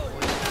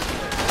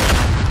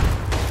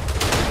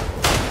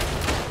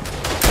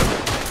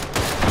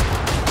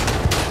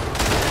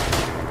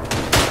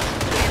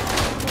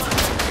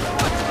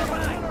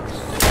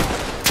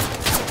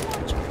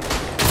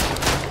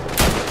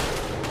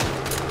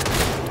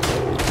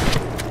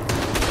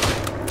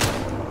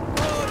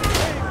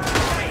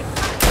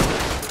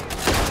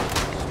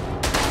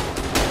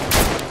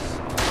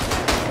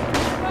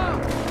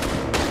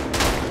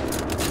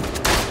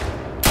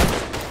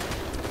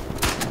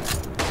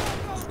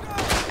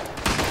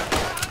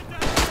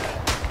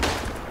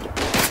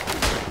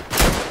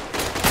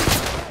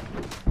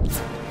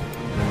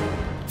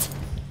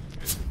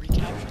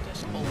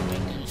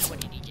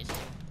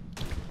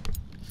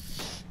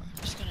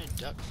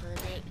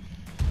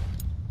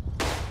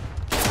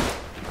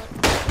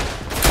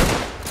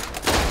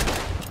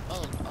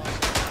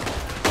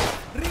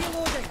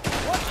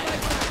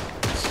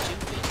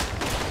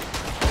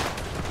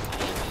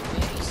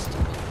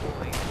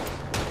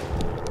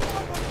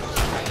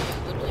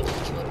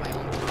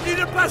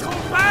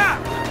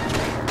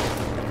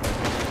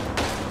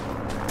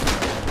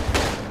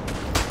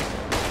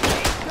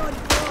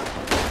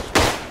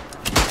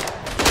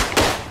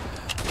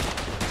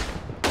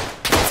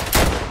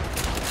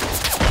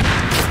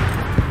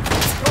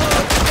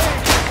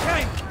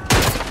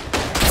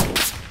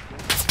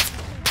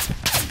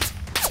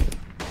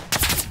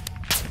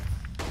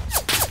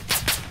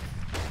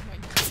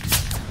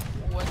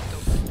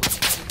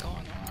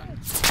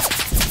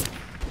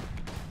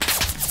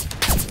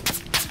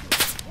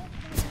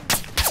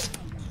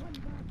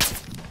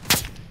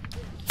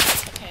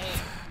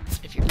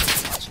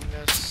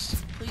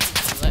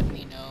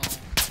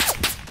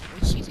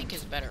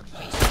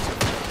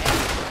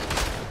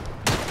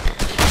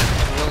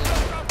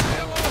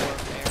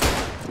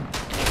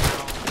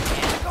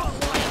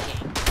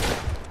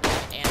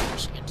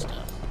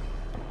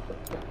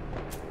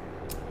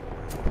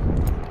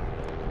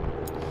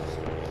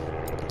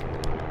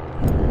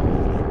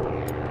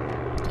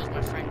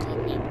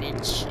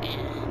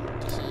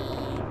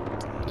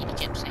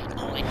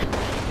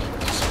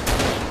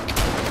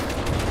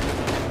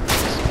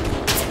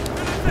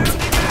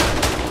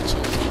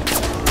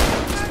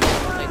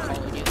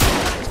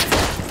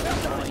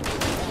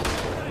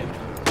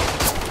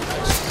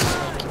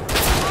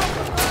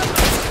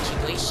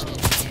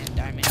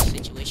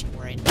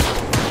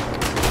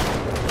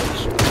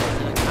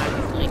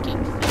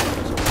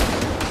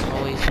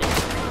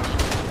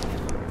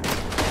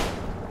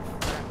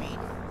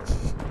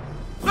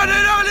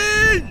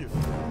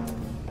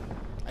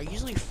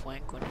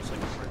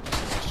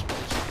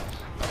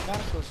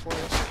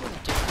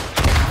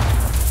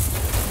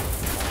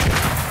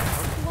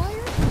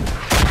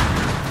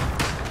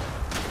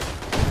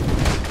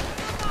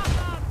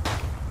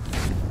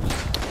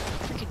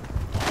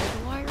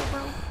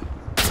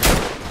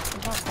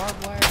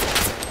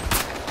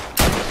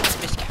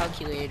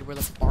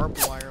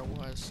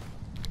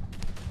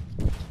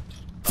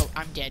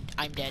I'm dead.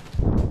 I'm dead.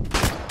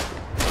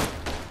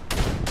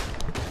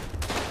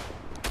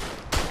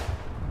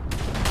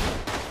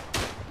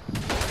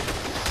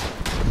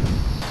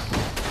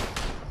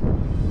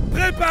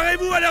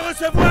 Préparez-vous à les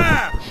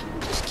recevoir!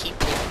 Just keep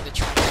hitting the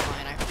trash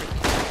line. I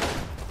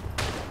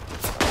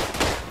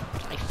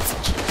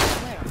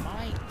swear,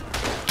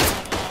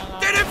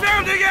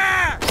 Téléphone, les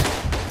gars!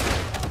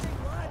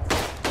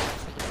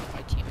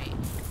 My teammate.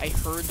 I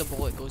heard the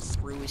bullet go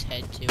through his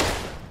head too.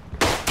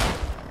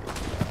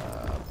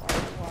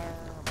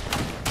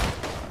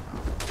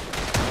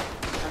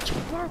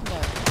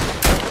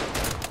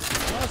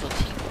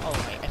 Oh,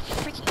 I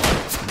freaking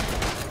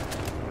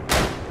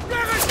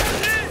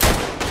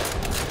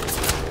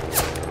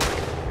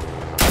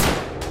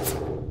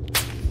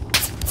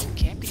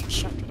okay, I'm getting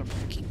shot through the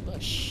freaking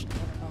bush. I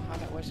don't know how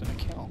that wasn't a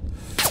kill.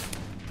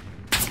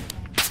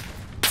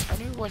 I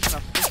knew it wasn't a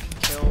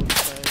freaking kill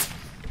because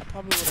I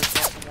probably would have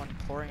saw someone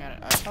pouring at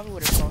it. I probably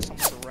would have saw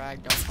someone with a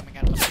ragdoll coming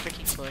out of the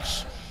freaking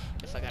bush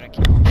if I got a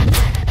kill.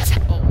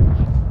 Oh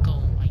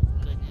my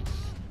goodness.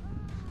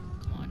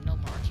 Come on, no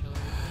more artillery,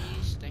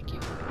 please. Thank you.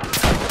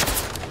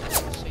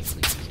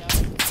 Safely peek out.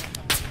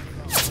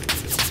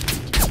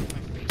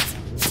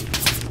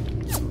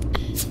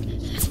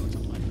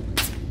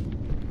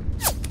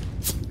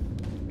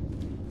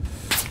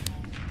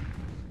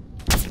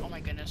 Oh my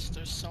goodness,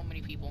 there's so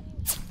many people.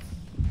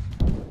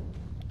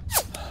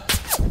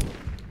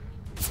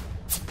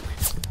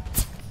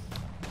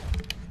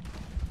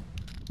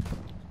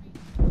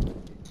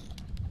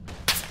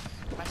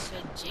 I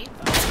said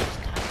J-Bot is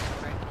kind of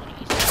correct when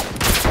he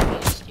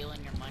said he's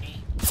stealing your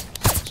money,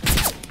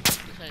 essentially,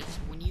 because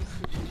when you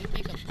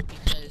make a,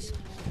 because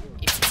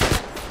if you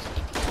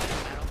have a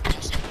battle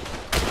pass and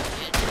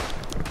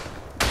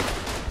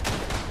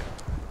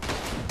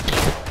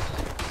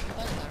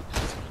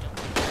you don't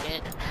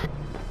get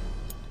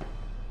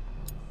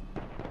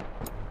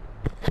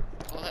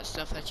all that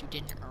stuff that you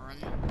didn't earn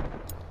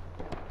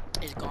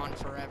is gone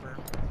forever.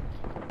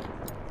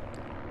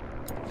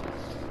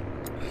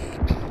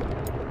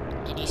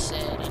 And he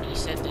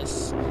said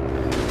this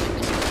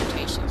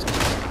quotations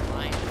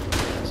online.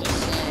 He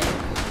said,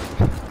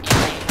 and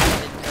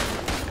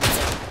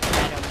they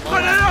had a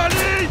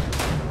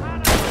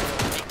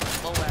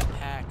Moab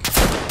pack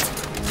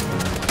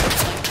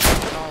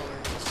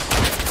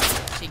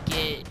 $100 to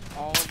get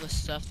all the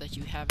stuff that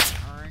you haven't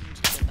earned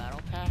in the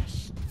battle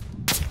pass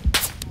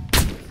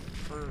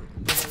for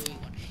literally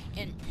one.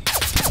 And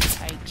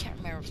I can't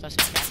remember if that's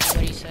exactly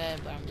what he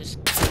said, but I'm just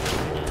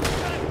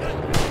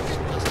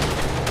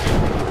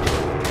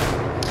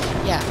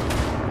yeah,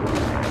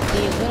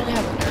 they literally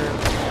have a nerve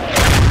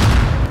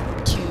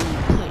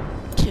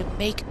to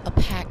make a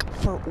pack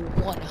for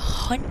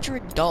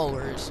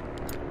 $100.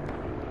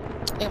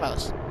 Think about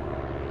this: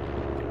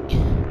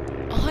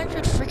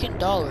 $100 freaking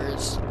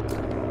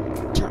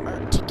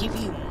to give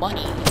you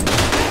money.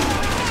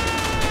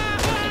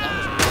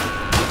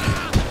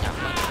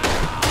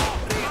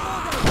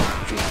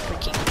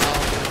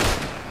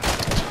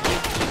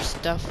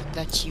 Stuff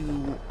that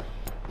you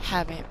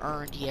haven't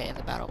earned yet in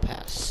the battle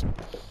pass.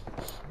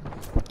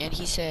 And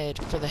he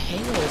said for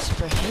Halo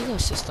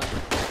system,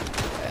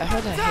 I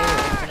heard that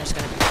Halo Infinite is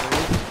gonna be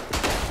free.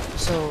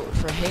 So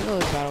for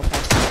Halo's battle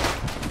pass system,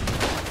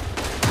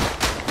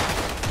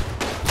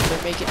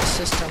 they're making a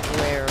system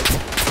where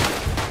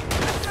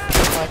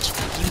pretty much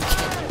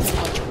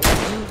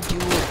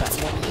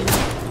when you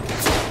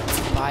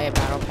buy a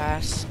battle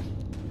pass,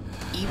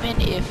 even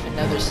if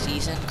another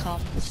season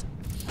comes,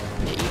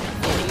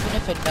 even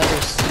if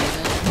another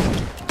season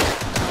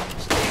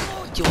comes,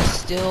 you'll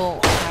still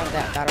have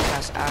that battle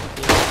pass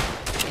active,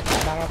 and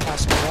the battle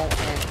pass won't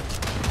end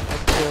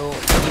until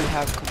you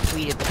have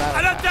completed the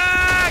battle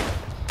pass.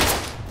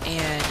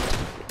 And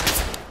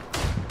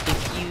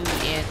if you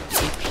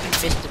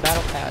miss the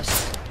battle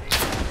pass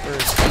for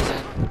a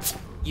season,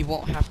 you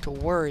won't have to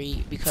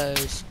worry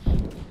because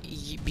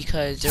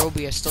there will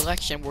be a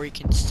selection where you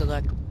can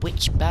select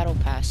which battle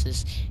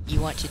passes you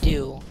want to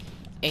do,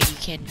 and you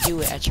can do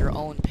it at your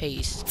own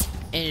pace,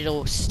 and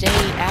it'll stay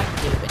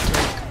active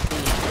until you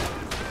complete it.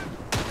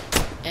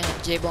 And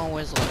J-Bone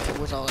was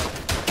all like,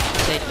 he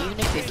said even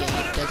if the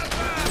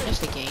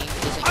game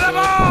isn't good,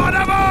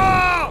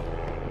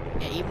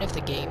 yeah, even if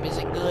the game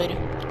isn't good,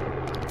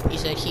 he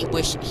said he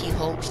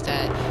hopes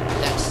that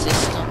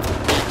system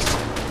makes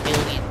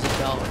millions of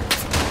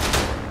dollars.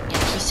 And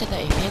he said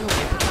that if Halo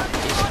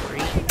Infinite is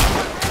free, and it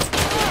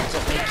ends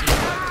up making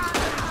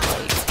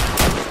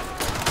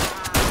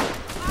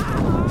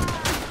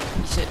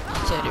He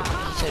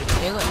said if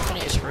Halo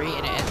Infinite is free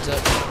and it ends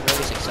up being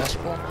really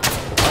successful,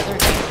 other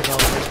game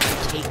developers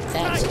can take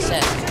that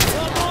success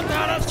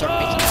and start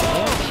making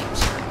their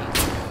games free.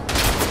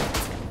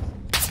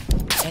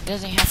 And it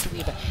doesn't have to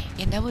be about,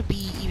 and that would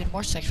be even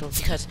more sexual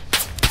because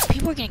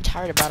people are getting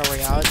tired of battle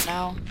royales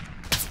now,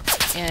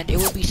 and it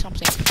would be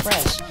something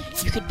fresh.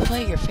 You could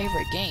play your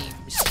favorite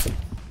games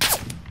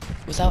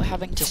without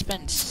having to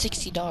spend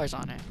 $60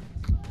 on it.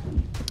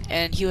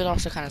 and he was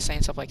also kind of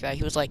saying stuff like that.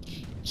 He was like,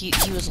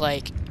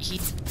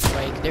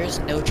 there's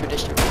no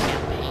traditional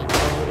campaign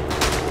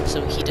mode,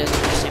 so he doesn't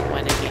understand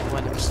why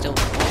they're still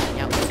rolling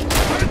out like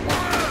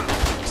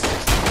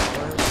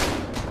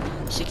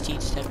 $60 to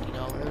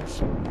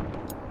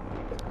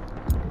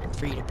 $70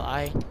 for you to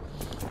buy.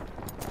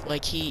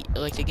 Like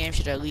the game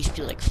should at least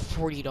be like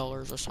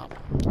 $40 or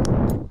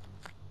something.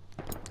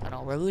 I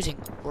know we're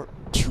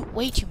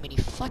way too many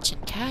fucking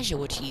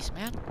casualties,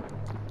 man.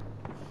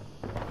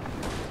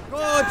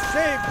 God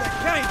save the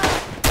king!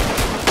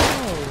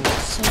 Oh,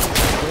 so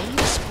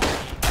wave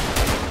spawning.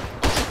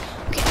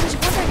 Okay, I was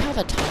wondering how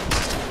the time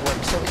system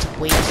works. So it's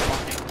wave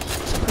spawning.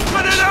 So pretty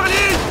much,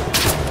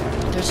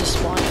 there's a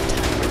spawning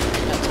timer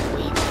that's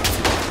wave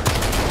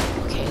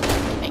spawning. Okay,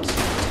 that makes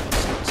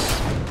sense.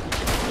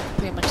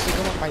 Pretty much you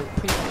go on by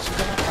waves.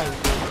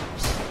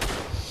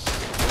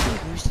 Did we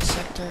lose the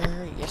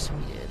sector? Yes,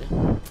 we did.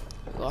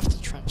 We lost the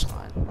trench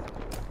line.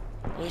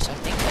 At least I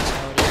think that's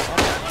how it is.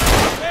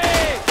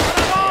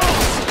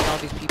 All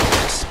these people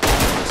just spawn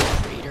as a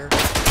crater,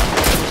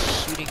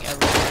 just shooting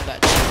everyone that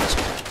shoots.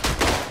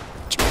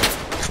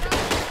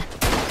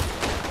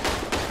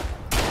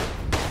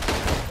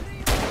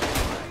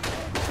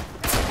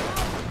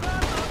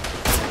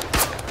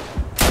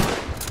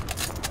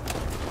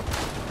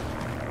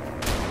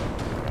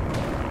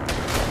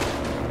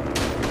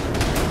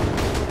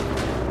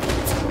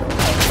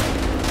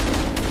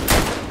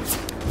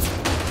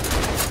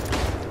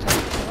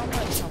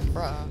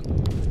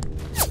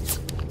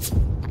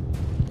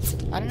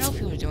 I don't know if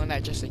he was doing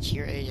that just to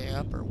cheer AJ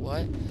up or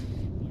what,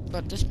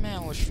 but this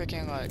man was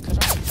freaking like, cause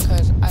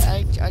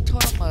I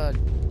told him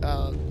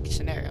a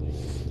scenario.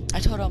 I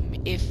told him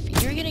if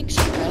you're getting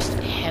stressed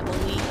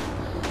heavily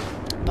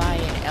by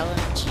an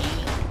LMG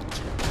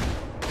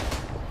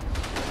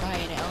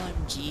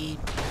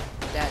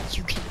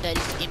that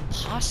is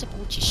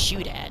impossible to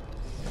shoot at,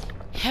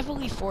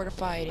 heavily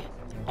fortified,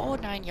 all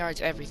 9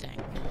 yards,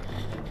 everything,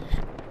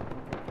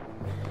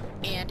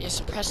 and is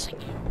suppressing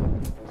you,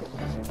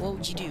 what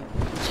would you do?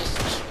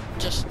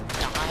 Just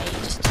die,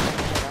 just turn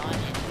it on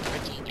and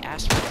freaking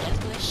ask for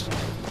death wish?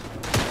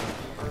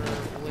 Or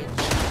would you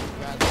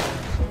rather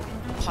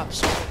pop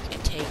smoke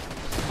and take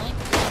flank,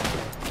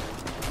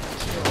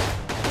 kill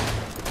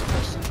the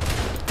person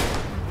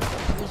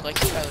who's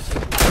like, you'd rather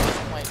take a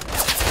person like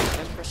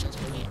this person's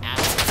really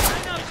asking for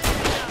death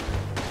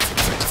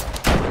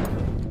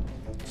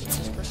wish.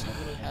 This person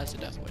really has a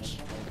death wish.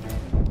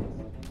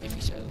 If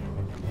he says,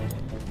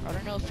 I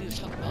don't know if he was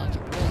talking about like a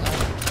real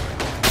life.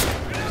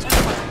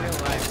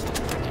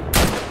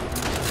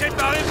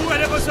 Préparez-vous à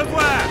les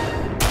recevoir!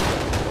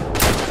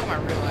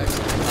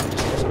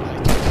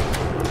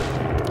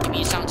 I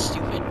mean, it sounds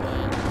stupid,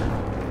 but...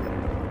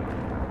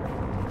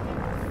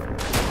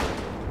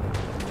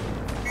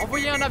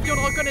 Envoyez un avion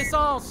de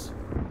reconnaissance!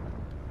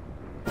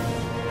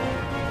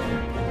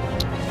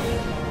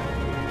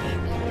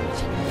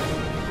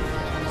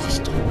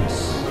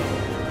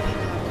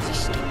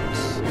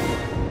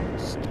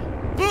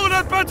 Pour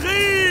notre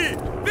patrie!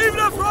 Vive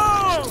la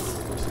France!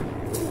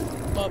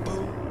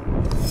 Baboo.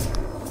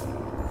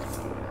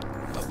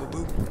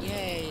 Baboo.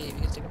 Yay,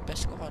 because they're the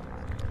best squad. How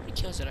many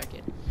kills did I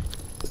get?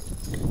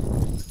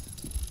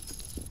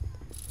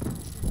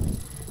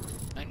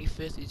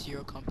 95th is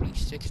 0 company,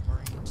 6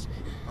 Marines.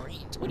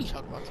 Marines? What are you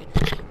talking about, kid?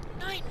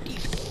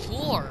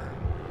 94!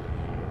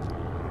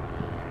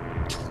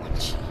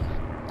 20.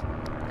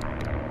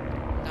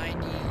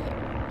 90.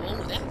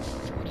 Oh, that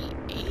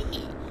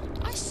 48.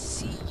 I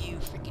see you,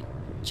 freaking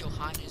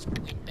Johannes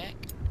Winbeck.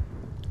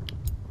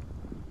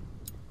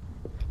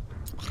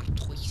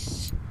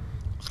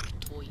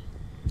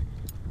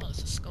 Oh,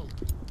 it's a scope. I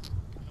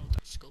don't know what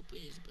that scope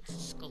is, but it's a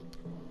scope.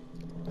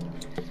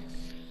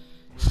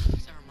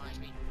 That reminds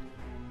me.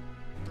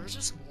 There's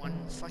this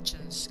one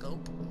fucking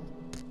scope.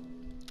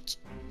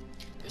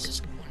 There's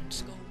this one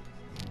scope.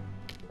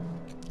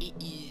 It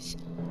is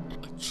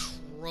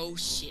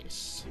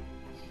atrocious.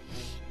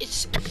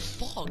 It's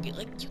fog.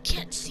 Like, you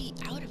can't see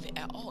out of it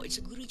at all. It's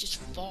literally just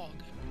fog.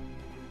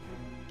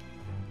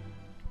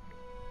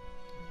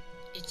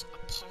 It's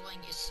appalling,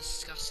 it's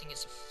disgusting,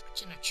 it's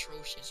fucking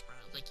atrocious, bro.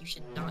 Like, you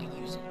should not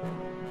use it.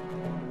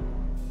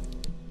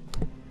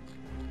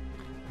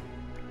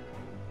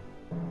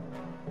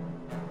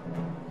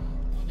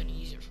 I'm gonna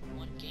use it for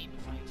one game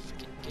if I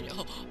freaking get it.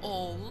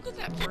 Oh, look at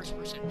that first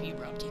person view,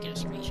 bro. I'm taking a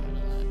screenshot of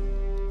that.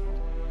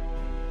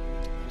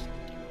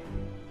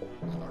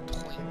 Our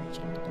toy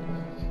region.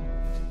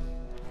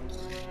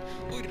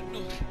 Oh, no.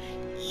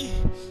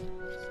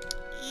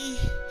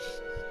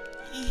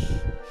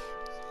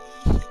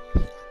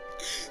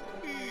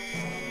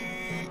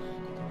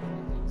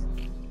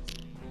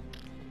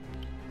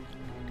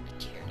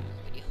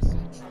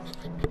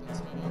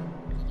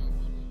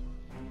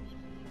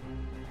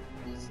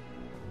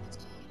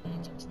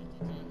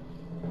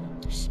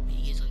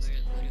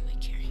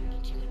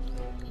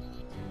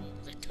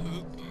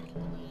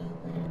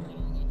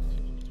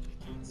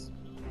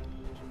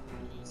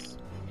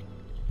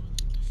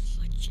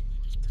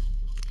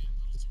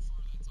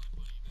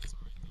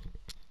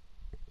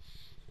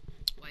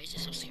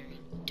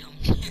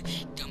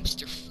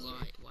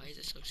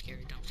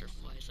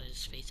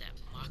 his face at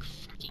Mach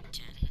fucking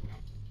 10.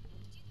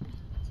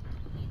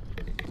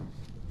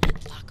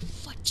 Mach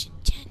fucking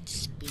 10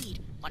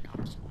 speed. What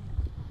not?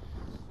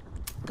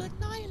 Good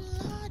night,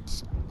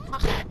 lads.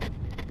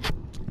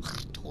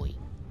 Toy.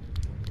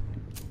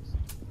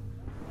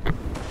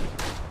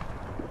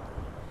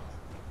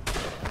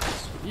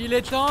 Il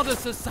est temps de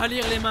se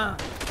salir les mains.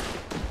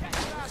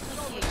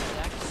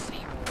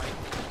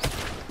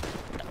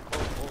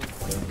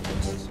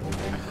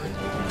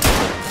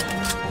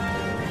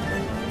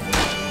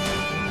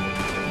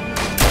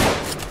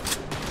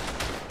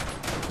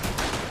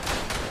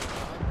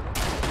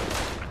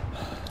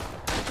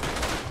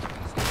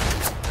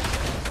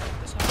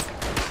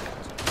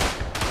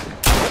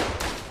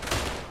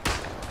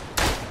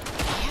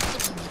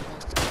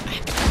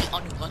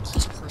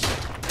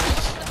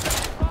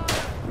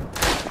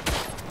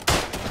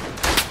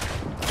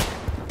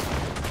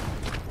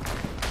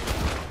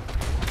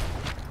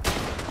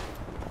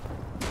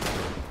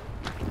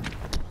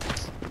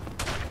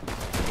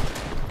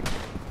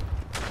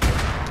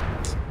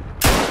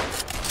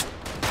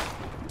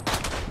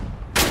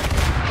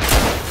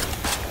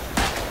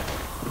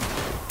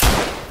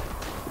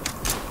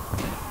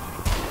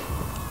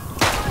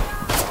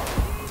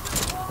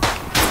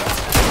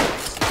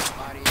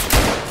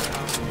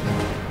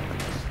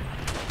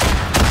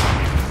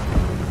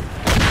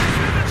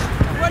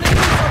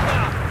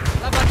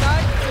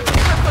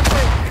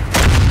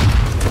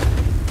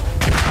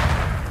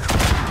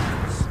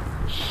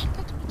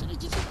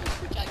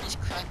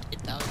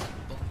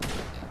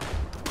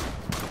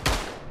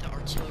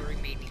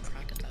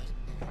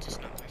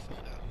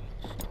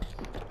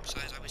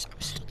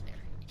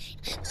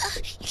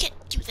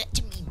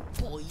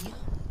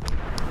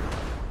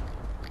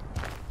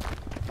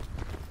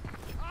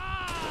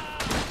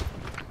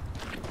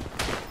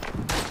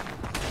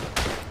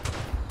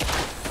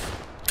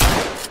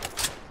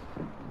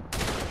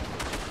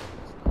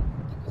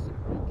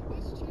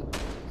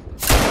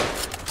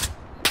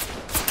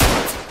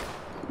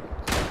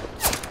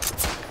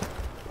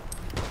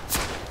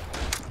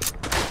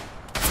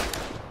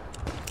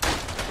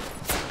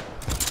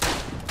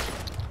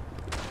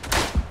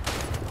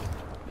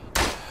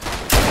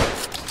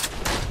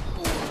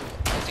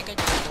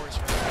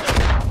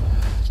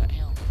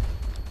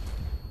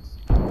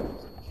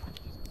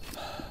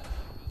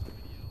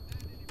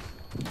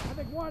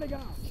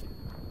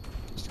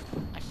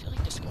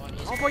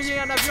 Envoyez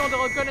un avion de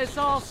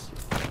reconnaissance.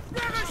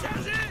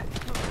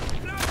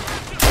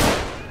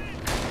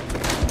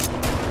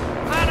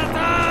 À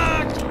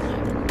l'attaque!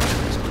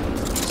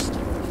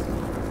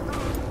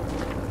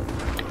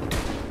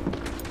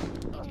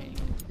 Okay.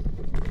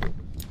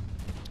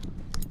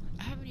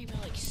 I haven't even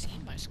like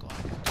seen my squad.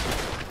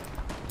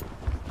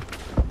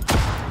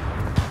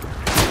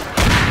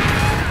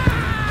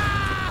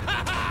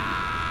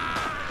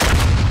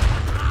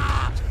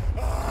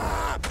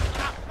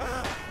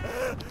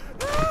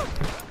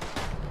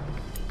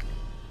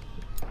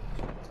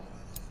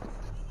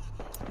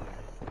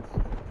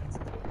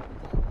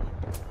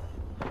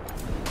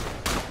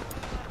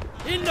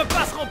 Ils ne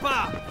passeront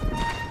pas!